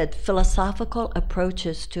pamphlet said, Philosophical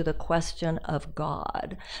Approaches to the Question of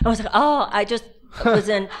God. I was like, I just was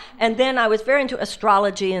in, and then I was very into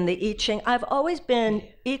astrology and the I Ching. I've always been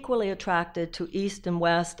equally attracted to East and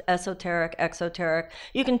West, esoteric, exoteric.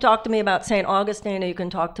 You can talk to me about St. Augustine, or you can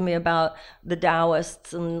talk to me about the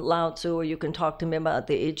Taoists and Lao Tzu, or you can talk to me about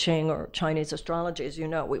the I Ching or Chinese astrology, as you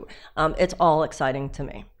know. It's all exciting to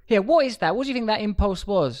me. Yeah, what is that? What do you think that impulse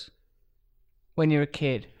was when you were a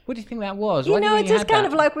kid? What do you think that was? It's just kind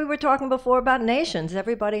of like we were talking before about nations.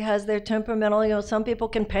 Everybody has their temperamental, some people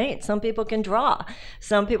can paint, some people can draw,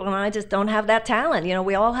 some people, and I just don't have that talent.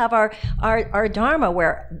 We all have our dharma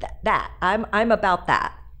where I'm about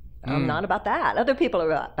that. I'm not about that. Other people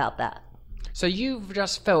are about that. So you've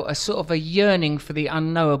just felt a sort of a yearning for the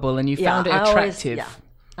unknowable, and you found it attractive.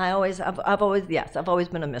 I've always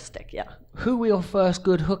been a mystic, yeah. Who were your first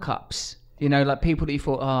good hookups? You know, like people that you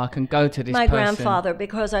thought, I can go to this my person. Grandfather,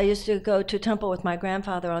 because I used to go to temple with my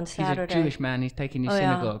grandfather on Saturday. He's a Jewish man, he's taking you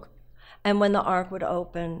synagogue. Yeah. And when the ark would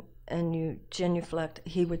open and you genuflect,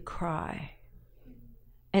 he would cry.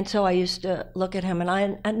 And so I used to look at him,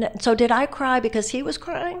 and so did I cry because he was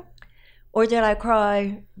crying? Or did I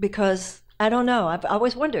cry because, I don't know, I've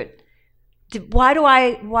always wondered, why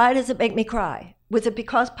does it make me cry? Was it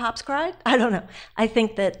because Pops cried? I don't know. I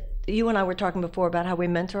think that you and I were talking before about how we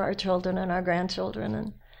mentor our children and our grandchildren,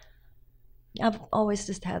 and I've always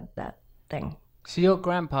just had that thing. So your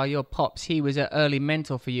grandpa, your Pops, he was an early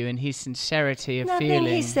mentor for you in his sincerity of feeling.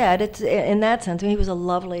 Nothing he said, it's in that sense, he was a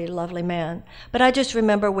lovely, lovely man. But I just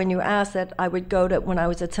remember when you asked that I would go to, when I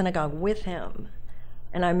was at synagogue with him,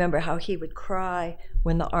 and I remember how he would cry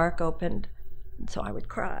when the ark opened, and so I would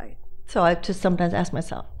cry. So I just sometimes ask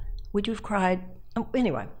myself, would you have cried?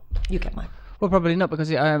 Anyway, you get mine. Well, probably not,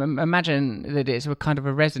 because I imagine that it's a kind of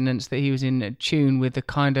a resonance that he was in tune with the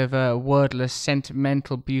kind of wordless,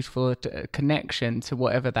 sentimental, beautiful connection to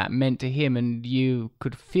whatever that meant to him, and you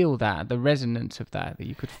could feel that, the resonance of that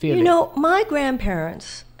you could feel. You know, my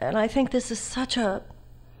grandparents, and I think this is such a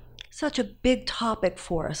big topic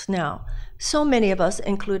for us now. So many of us,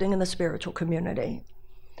 including in the spiritual community,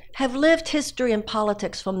 have lived history and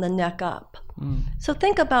politics from the neck up. So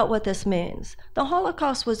think about what this means. The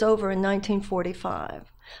Holocaust was over in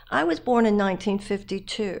 1945. I was born in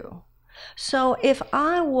 1952. So if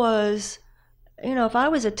I was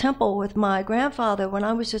at temple with my grandfather when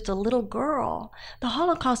I was just a little girl, the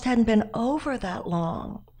Holocaust hadn't been over that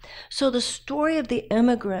long. So the story of the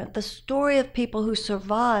immigrant, the story of people who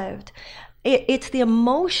survived, it's the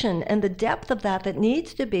emotion and the depth of that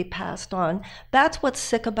needs to be passed on. That's what's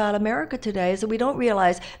sick about America today, is that we don't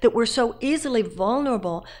realize that we're so easily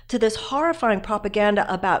vulnerable to this horrifying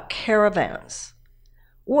propaganda about caravans.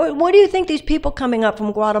 What do you think these people coming up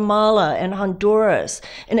from Guatemala and Honduras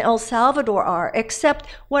and El Salvador are, except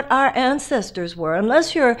what our ancestors were?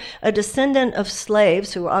 Unless you're a descendant of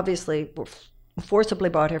slaves who obviously were forcibly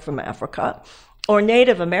brought here from Africa, or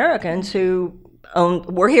Native Americans who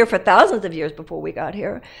were here for thousands of years before we got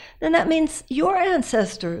here, then that means your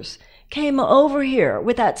ancestors came over here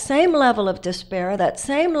with that same level of despair, that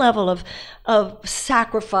same level of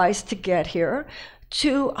sacrifice to get here,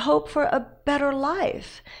 to hope for a better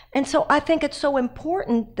life. And so I think it's so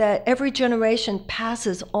important that every generation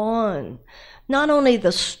passes on not only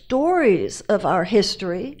the stories of our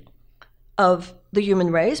history, of the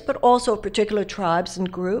human race, but also of particular tribes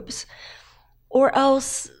and groups, or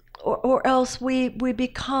else we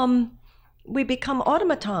become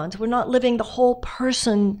automatons. We're not living the whole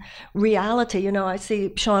person reality. You know, I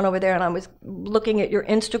see Sean over there, and I was looking at your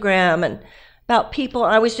Instagram and about people.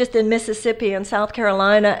 I was just in Mississippi and South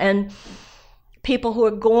Carolina, and people who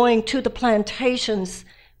are going to the plantations.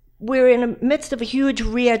 We're in the midst of a huge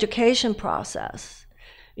re-education process.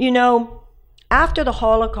 You know, after the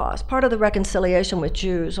Holocaust, part of the reconciliation with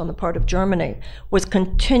Jews on the part of Germany was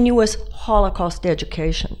continuous Holocaust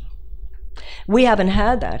education. We haven't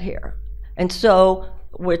had that here. And so,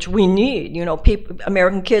 which we need, you know,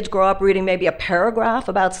 American kids grow up reading maybe a paragraph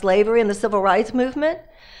about slavery and the civil rights movement.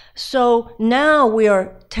 So now we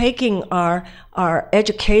are taking our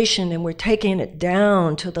education and we're taking it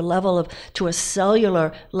down to the level to a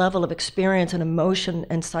cellular level of experience and emotion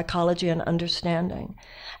and psychology and understanding.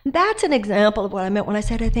 That's an example of what I meant when I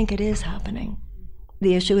said I think it is happening.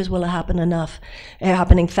 The issue is, will it happen enough,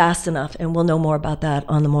 happening fast enough, and we'll know more about that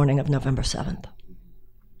on the morning of November 7th.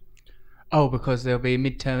 Oh, because there'll be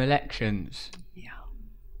midterm elections.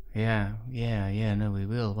 Yeah. Yeah, no, we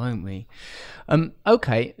will, won't we?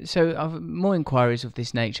 Okay, so more inquiries of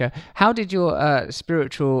this nature. How did your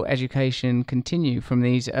spiritual education continue from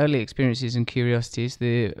these early experiences and curiosities,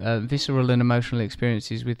 the visceral and emotional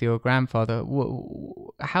experiences with your grandfather?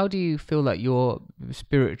 How do you feel that your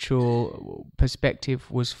spiritual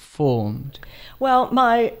perspective was formed? Well,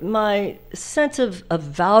 my sense of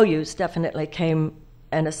values definitely came,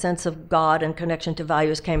 and a sense of God and connection to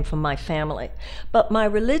values came from my family. But my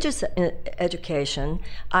religious education,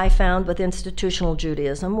 I found with institutional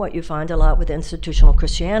Judaism, what you find a lot with institutional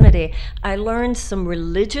Christianity. I learned some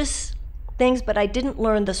religious things, but I didn't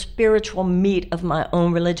learn the spiritual meat of my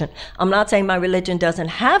own religion. I'm not saying my religion doesn't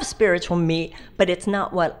have spiritual meat, but it's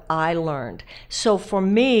not what I learned. So for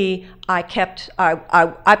me, I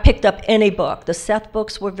picked up any book. The Seth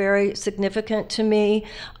books were very significant to me.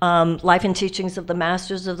 Life and Teachings of the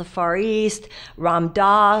Masters of the Far East, Ram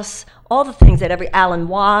Dass, all the things that Alan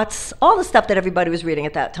Watts, all the stuff that everybody was reading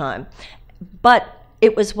at that time. But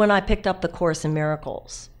it was when I picked up the Course in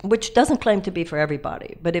Miracles, which doesn't claim to be for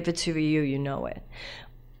everybody, but if it's for you, you know it.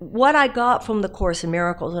 What I got from the Course in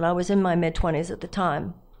Miracles, and I was in my mid-20s at the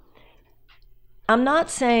time, I'm not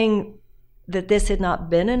saying that this had not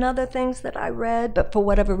been in other things that I read, but for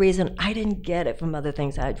whatever reason, I didn't get it from other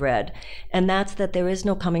things I'd read. And that's that there is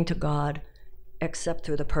no coming to God except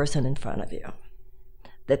through the person in front of you.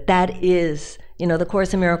 That is, the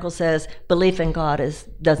Course in Miracles says belief in God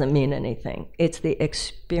doesn't mean anything. It's the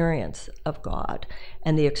experience of God.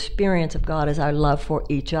 And the experience of God is our love for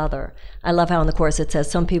each other. I love how in the Course it says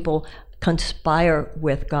some people conspire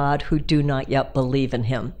with God who do not yet believe in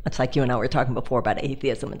him. It's like you and I were talking before about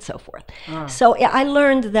atheism and so forth. So I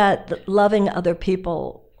learned that loving other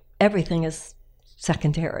people, everything is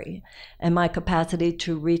secondary. And my capacity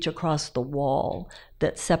to reach across the wall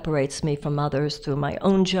that separates me from others through my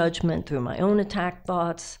own judgment, through my own attack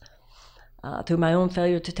thoughts, through my own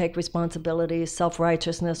failure to take responsibility,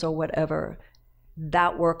 self-righteousness or whatever,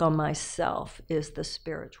 that work on myself is the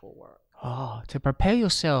spiritual work. Oh, to prepare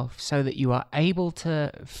yourself so that you are able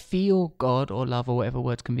to feel God or love or whatever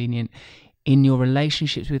word's convenient in your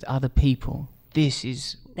relationships with other people. This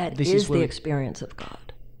is the experience of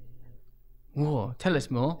God. Whoa, tell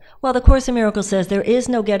us more. Well, the Course in Miracles says there is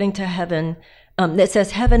no getting to heaven. It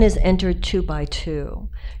says heaven is entered 2 by 2.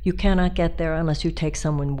 You cannot get there unless you take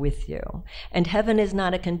someone with you. And heaven is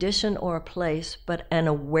not a condition or a place, but an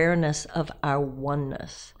awareness of our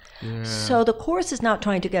oneness. Yeah. So the Course is not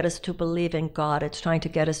trying to get us to believe in God. It's trying to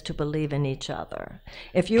get us to believe in each other.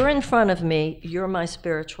 If you're in front of me, you're my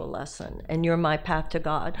spiritual lesson, and you're my path to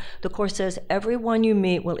God. The Course says everyone you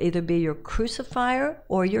meet will either be your crucifier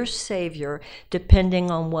or your savior, depending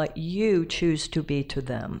on what you choose to be to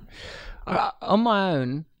them. On my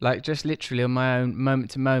own, like just literally on my own,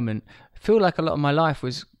 moment to moment, I feel like a lot of my life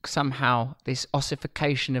was somehow this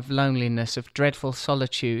ossification of loneliness, of dreadful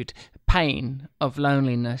solitude, pain of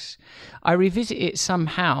loneliness. I revisit it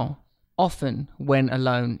somehow, often when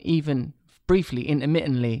alone, even briefly,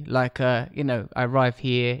 intermittently, like, I arrive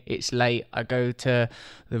here, it's late, I go to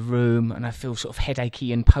the room and I feel sort of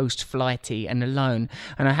headachy and post-flighty and alone.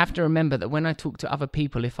 And I have to remember that when I talk to other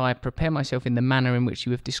people, if I prepare myself in the manner in which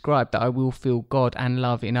you have described, that I will feel God and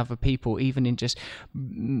love in other people, even in just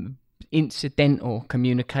incidental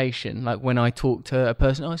communication, like when I talk to a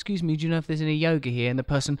person, oh, excuse me, do you know if there's any yoga here? And the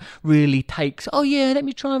person really takes, oh yeah, let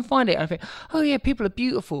me try and find it. And I think, oh yeah, people are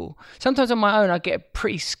beautiful. Sometimes on my own, I get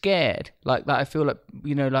pretty scared, like that. I feel like,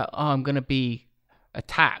 oh, I'm going to be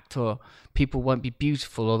attacked, or people won't be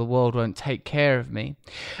beautiful, or the world won't take care of me.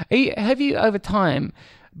 Have you over time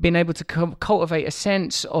been able to cultivate a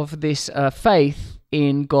sense of this faith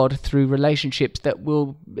in God through relationships that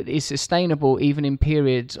is sustainable even in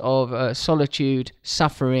periods of solitude,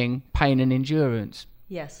 suffering, pain and endurance?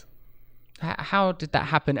 Yes. How did that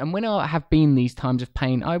happen? And when I have been these times of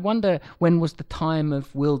pain, I wonder, when was the time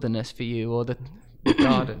of wilderness for you, or the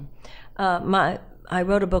garden? I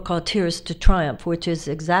wrote a book called Tears to Triumph, which is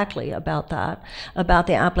exactly about that, about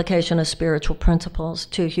the application of spiritual principles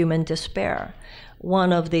to human despair.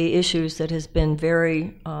 One of the issues that has been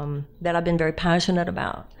that I've been very passionate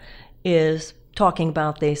about is talking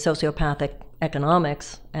about the sociopathic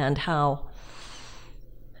economics and how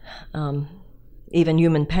even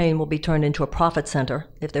human pain will be turned into a profit center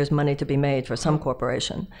if there's money to be made for some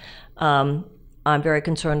corporation. I'm very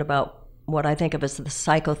concerned about what I think of as the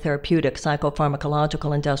psychotherapeutic,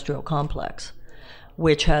 psychopharmacological industrial complex,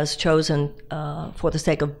 which has chosen, for the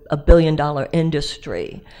sake of a billion-dollar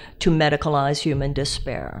industry, to medicalize human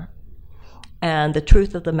despair. And the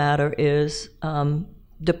truth of the matter is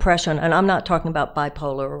depression, and I'm not talking about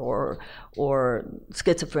bipolar or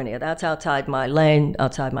schizophrenia. That's outside my lane,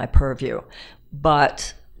 outside my purview.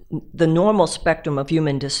 But the normal spectrum of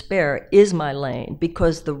human despair is my lane,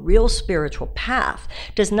 because the real spiritual path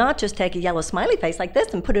does not just take a yellow smiley face like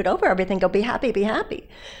this and put it over everything, go be happy, be happy.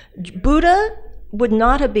 Buddha would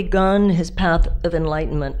not have begun his path of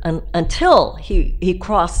enlightenment until he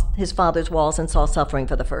crossed his father's walls and saw suffering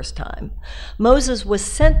for the first time. Moses was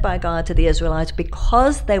sent by God to the Israelites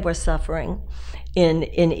because they were suffering in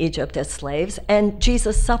Egypt as slaves, and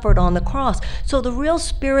Jesus suffered on the cross. So the real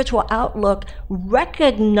spiritual outlook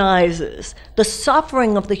recognizes the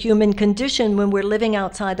suffering of the human condition when we're living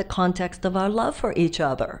outside the context of our love for each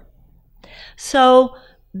other. So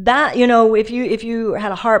that, if you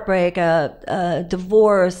had a heartbreak, a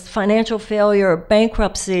divorce, financial failure,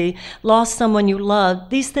 bankruptcy, lost someone you loved,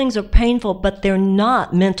 these things are painful, but they're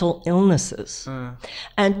not mental illnesses.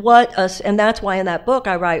 And that's why in that book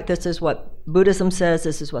I write, this is what Buddhism says,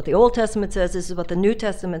 this is what the Old Testament says, this is what the New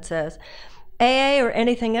Testament says. AA or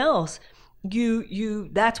anything else,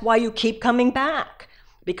 that's why you keep coming back.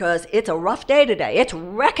 because it's a rough day today. It's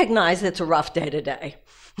recognized it's a rough day today.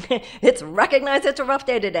 It's recognized it's a rough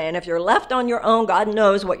day today. And if you're left on your own, God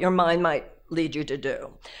knows what your mind might lead you to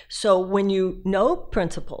do. So when you know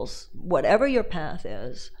principles, whatever your path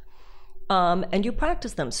is, and you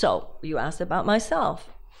practice them. So you asked about myself.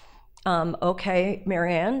 Okay,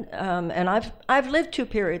 Marianne, and I've lived 2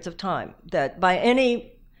 periods of time that by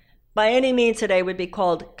any means today would be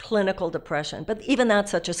called clinical depression. But even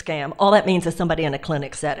that's such a scam. All that means is somebody in a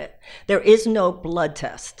clinic said it. There is no blood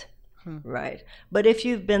test, right? But if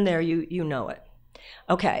you've been there, you know it.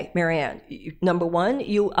 Okay, Marianne, number one,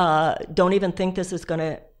 you don't even think this is going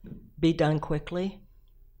to be done quickly.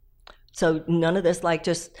 So none of this, like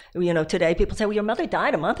just, today people say, well, your mother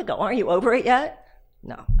died a month ago. Aren't you over it yet?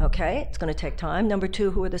 No. Okay, it's going to take time. Number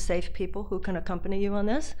two, who are the safe people who can accompany you on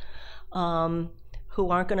this? Who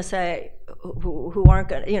aren't going to say, who aren't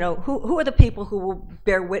going to, who are the people who will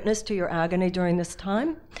bear witness to your agony during this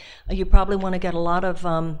time? You probably want to get a lot of,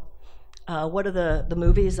 what are the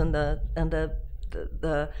movies and the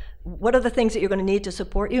what are the things that you're going to need to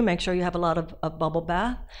support you? Make sure you have a lot of bubble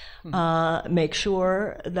bath. Make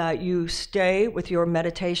sure that you stay with your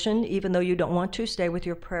meditation, even though you don't want to. Stay with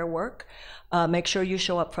your prayer work. Make sure you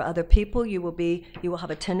show up for other people. You will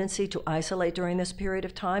have a tendency to isolate during this period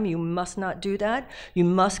of time. You must not do that. You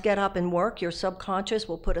must get up and work. Your subconscious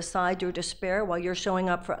will put aside your despair while you're showing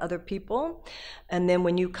up for other people. And then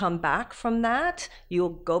when you come back from that, you'll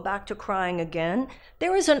go back to crying again.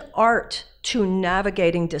 There is an art to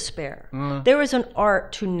navigating despair. There is an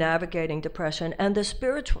art to navigating depression, and the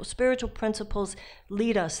spiritual principles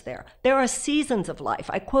lead us there. There are seasons of life.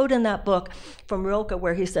 I quote in that book from Rilke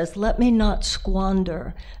where he says, "Let me not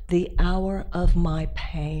squander the hour of my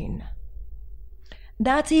pain."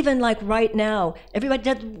 That's even like right now. Everybody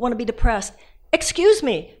doesn't want to be depressed. Excuse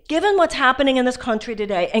me, given what's happening in this country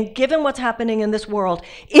today and given what's happening in this world,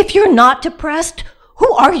 if you're not depressed,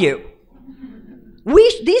 who are you?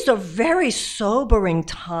 These are very sobering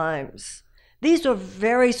times. These are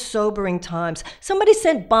very sobering times. Somebody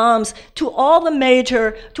sent bombs to all the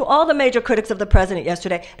major critics of the president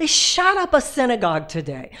yesterday. They shot up a synagogue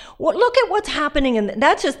today. Well, look at what's happening,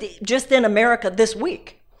 that's just in America this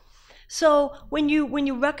week. So when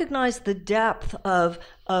you recognize the depth of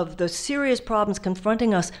the serious problems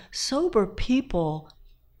confronting us, sober people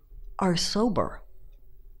are sober.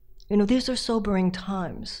 These are sobering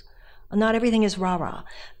times. Not everything is rah-rah.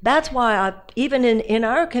 That's why even in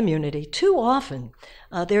our community, too often,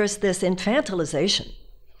 there's this infantilization.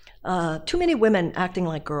 Too many women acting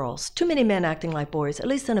like girls, too many men acting like boys, at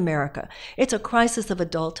least in America. It's a crisis of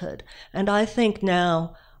adulthood. And I think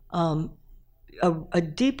now a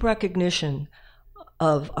deep recognition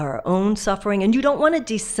of our own suffering, and you don't want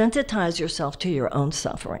to desensitize yourself to your own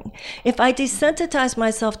suffering. If I desensitize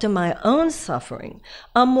myself to my own suffering,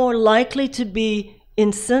 I'm more likely to be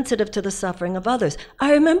insensitive to the suffering of others.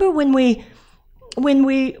 I remember when we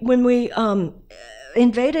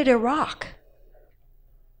invaded Iraq,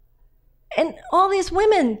 and all these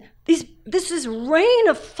women, this is rain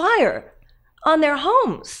of fire on their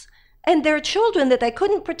homes and their children that they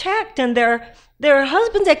couldn't protect, and their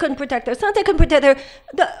husbands they couldn't protect, their sons they couldn't protect.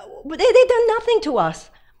 They'd done nothing to us.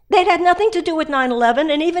 They'd had nothing to do with 9/11,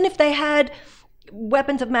 and even if they had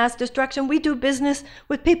weapons of mass destruction, we do business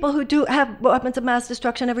with people who do have weapons of mass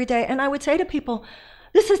destruction every day. And I would say to people,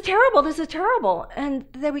 this is terrible. And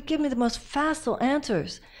they would give me the most facile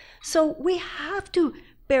answers. So we have to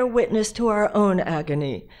bear witness to our own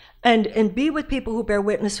agony and be with people who bear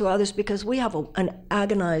witness to others, because we have an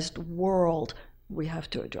agonized world we have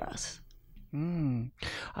to address.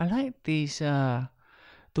 I like these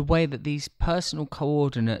the way that these personal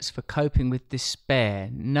coordinates for coping with despair,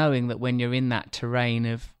 knowing that when you're in that terrain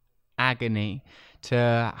of agony,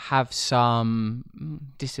 to have some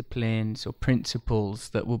disciplines or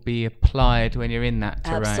principles that will be applied when you're in that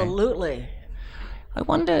terrain. Absolutely. I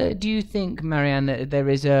wonder, do you think, Marianne, that there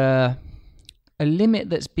is a limit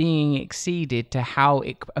that's being exceeded to how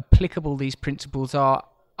applicable these principles are?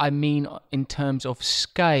 I mean, in terms of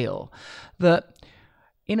scale, that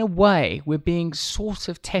in a way, we're being sort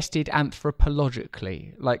of tested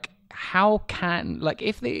anthropologically. Like,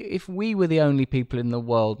 if we were the only people in the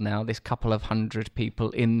world now, this couple of hundred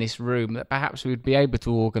people in this room, that perhaps we'd be able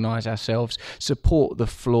to organise ourselves, support the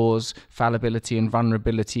flaws, fallibility and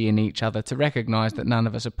vulnerability in each other, to recognise that none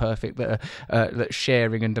of us are perfect, that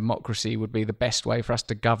sharing and democracy would be the best way for us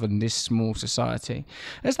to govern this small society.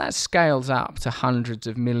 As that scales up to hundreds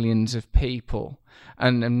of millions of people,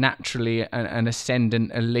 and naturally an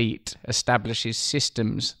ascendant elite establishes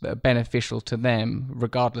systems that are beneficial to them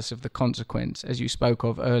regardless of the consequence, as you spoke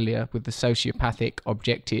of earlier with the sociopathic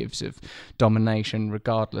objectives of domination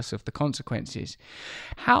regardless of the consequences.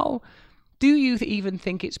 How do you even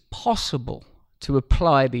think it's possible to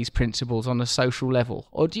apply these principles on a social level?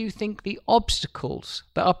 Or do you think the obstacles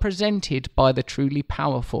that are presented by the truly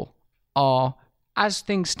powerful are, as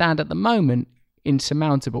things stand at the moment,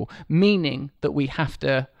 insurmountable, meaning that we have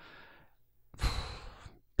to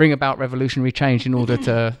bring about revolutionary change in order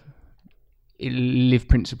to live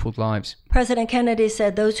principled lives? President Kennedy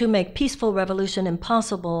said, those who make peaceful revolution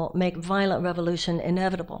impossible make violent revolution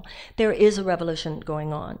inevitable. There is a revolution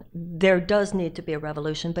going on. There does need to be a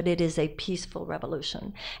revolution, but it is a peaceful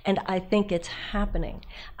revolution. And I think it's happening.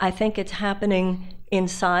 I think it's happening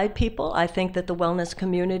inside people. I think that the wellness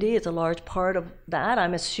community is a large part of that.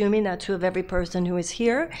 I'm assuming that's true of every person who is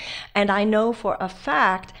here. And I know for a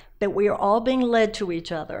fact that we are all being led to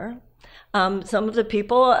each other. Some of the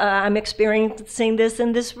people, I'm experiencing this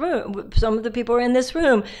in this room. Some of the people are in this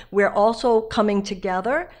room. We're also coming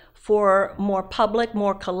together for more public,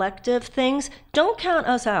 more collective things. Don't count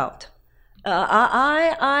us out.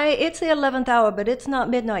 It's the 11th hour, but it's not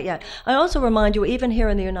midnight yet. I also remind you, even here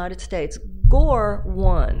in the United States, Gore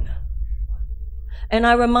won. And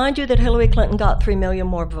I remind you that Hillary Clinton got 3 million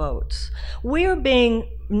more votes.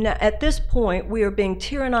 At this point, we are being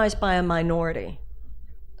tyrannized by a minority.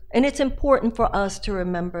 And it's important for us to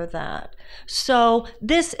remember that. So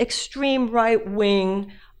this extreme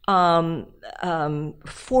right-wing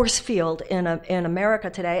force field in America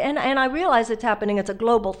today, and I realize it's happening, it's a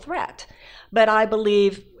global threat, but I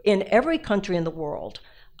believe in every country in the world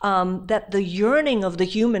that the yearning of the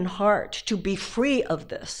human heart to be free of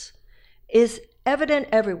this is evident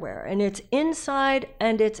everywhere, and it's inside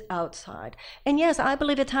and it's outside. And yes, I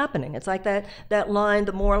believe it's happening. It's like that line,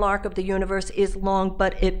 the moral arc of the universe is long,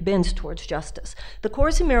 but it bends towards justice. The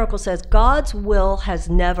Course in Miracles says God's will has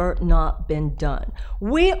never not been done.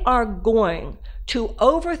 We are going to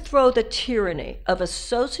overthrow the tyranny of a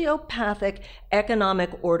sociopathic economic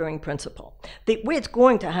ordering principle. It's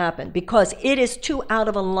going to happen because it is too out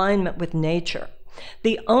of alignment with nature.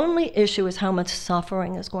 The only issue is how much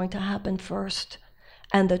suffering is going to happen first.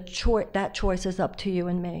 And that choice is up to you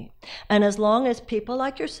and me. And as long as people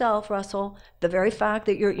like yourself, Russell, the very fact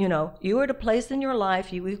that you are at a place in your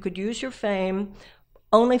life, you could use your fame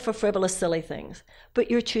only for frivolous, silly things,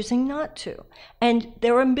 but you're choosing not to. And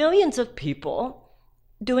there are millions of people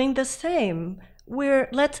doing the same.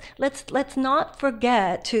 Let's not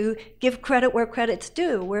forget to give credit where credit's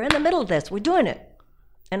due. We're in the middle of this. We're doing it.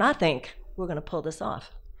 And I think we're going to pull this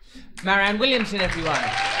off. Marianne Williamson, everyone.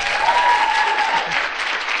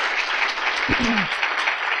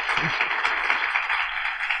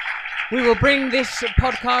 We will bring this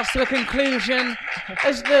podcast to a conclusion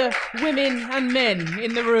as the women and men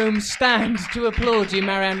in the room stand to applaud you,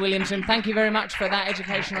 Marianne Williamson. Thank you very much for that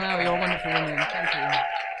educational hour. You're a wonderful woman. Thank you.